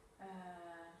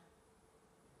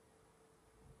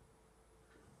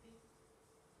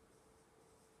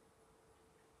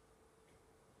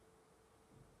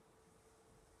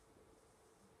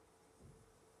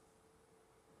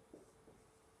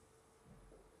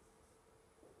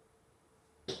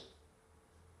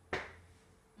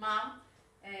 Mom,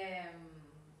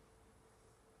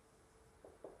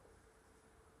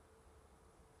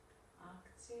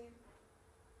 active.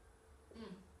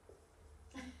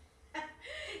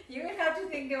 You will have to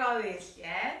think about this,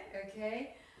 yeah?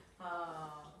 Okay.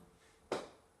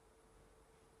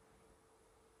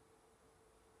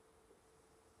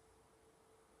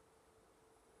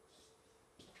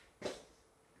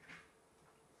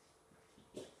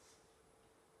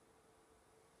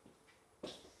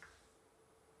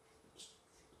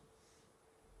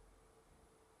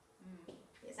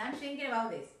 Yes, I'm thinking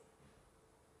about this.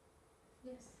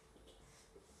 Yes.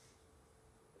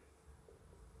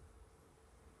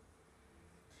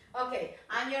 Okay,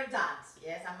 I'm your dad.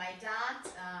 Yes, I'm my dad.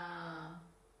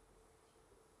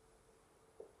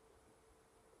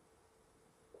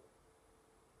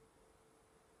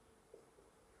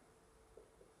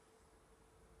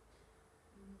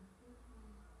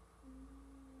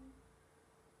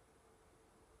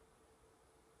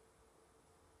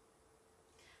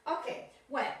 Okay,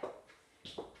 well,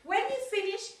 when you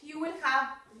finish, you will have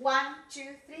 1, 2,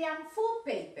 3, and 4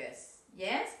 papers.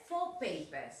 Yes, 4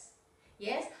 papers.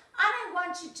 Yes, and I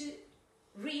want you to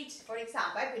read, for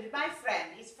example, I put my friend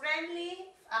is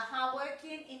friendly,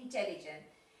 hardworking, intelligent.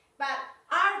 But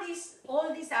are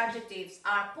all these adjectives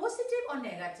are positive or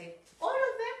negative? All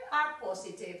of them are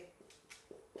positive.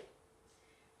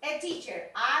 A teacher,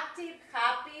 active,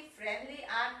 happy, friendly,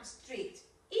 and strict.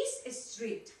 Is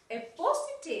strict a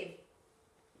positive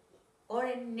or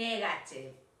a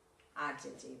negative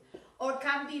adjective? Or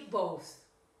can be both?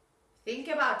 Think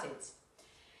about it.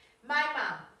 My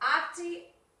mom,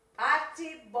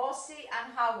 active, bossy,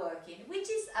 and hardworking. Which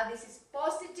is, this is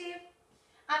positive,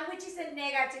 and which is a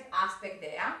negative aspect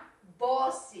there?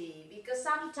 Bossy, because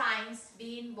sometimes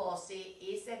being bossy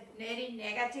is a very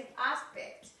negative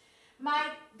aspect.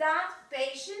 My dad,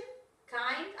 patient,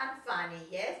 kind, and funny,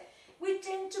 yes? We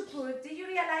tend to put, do you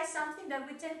realize something? That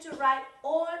we tend to write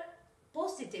all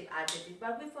positive adjectives,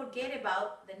 but we forget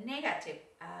about the negative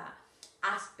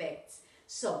aspects.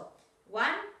 So,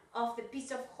 one of the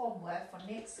piece of homework for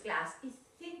next class is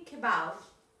think about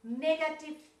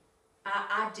negative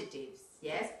adjectives,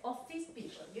 yes, of these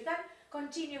people. You can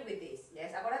continue with this,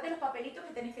 yes. Acuérdate los papelitos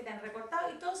que tenés que tener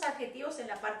recortados y todos adjetivos en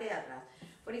la parte de atrás.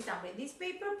 For example, in this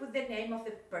paper, put the name of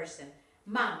the person,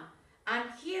 mom,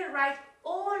 and here write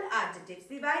all adjectives.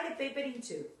 Divide the paper in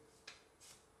 2.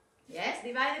 Yes,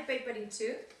 divide the paper in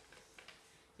 2.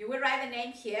 You will write the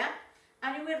name here,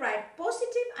 and you will write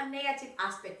positive and negative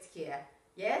aspects here.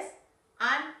 Yes,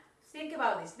 and think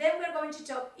about this. Then we're going to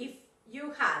talk if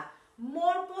you have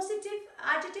more positive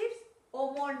adjectives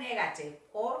or more negative,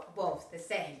 or both the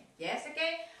same. Yes,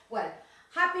 okay? Well,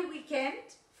 happy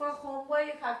weekend. For homework,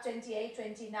 you have 28,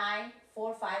 29,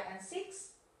 4, 5, and 6.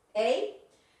 A,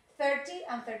 30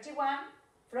 and 31.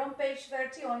 From page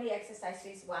 30, only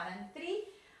exercises 1 and 3.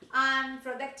 And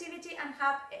productivity, and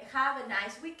have a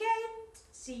nice weekend.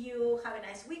 See you, have a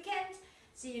nice weekend.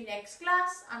 See you next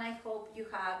class, and I hope you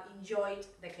have enjoyed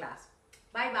the class.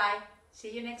 Bye-bye.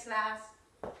 See you next class.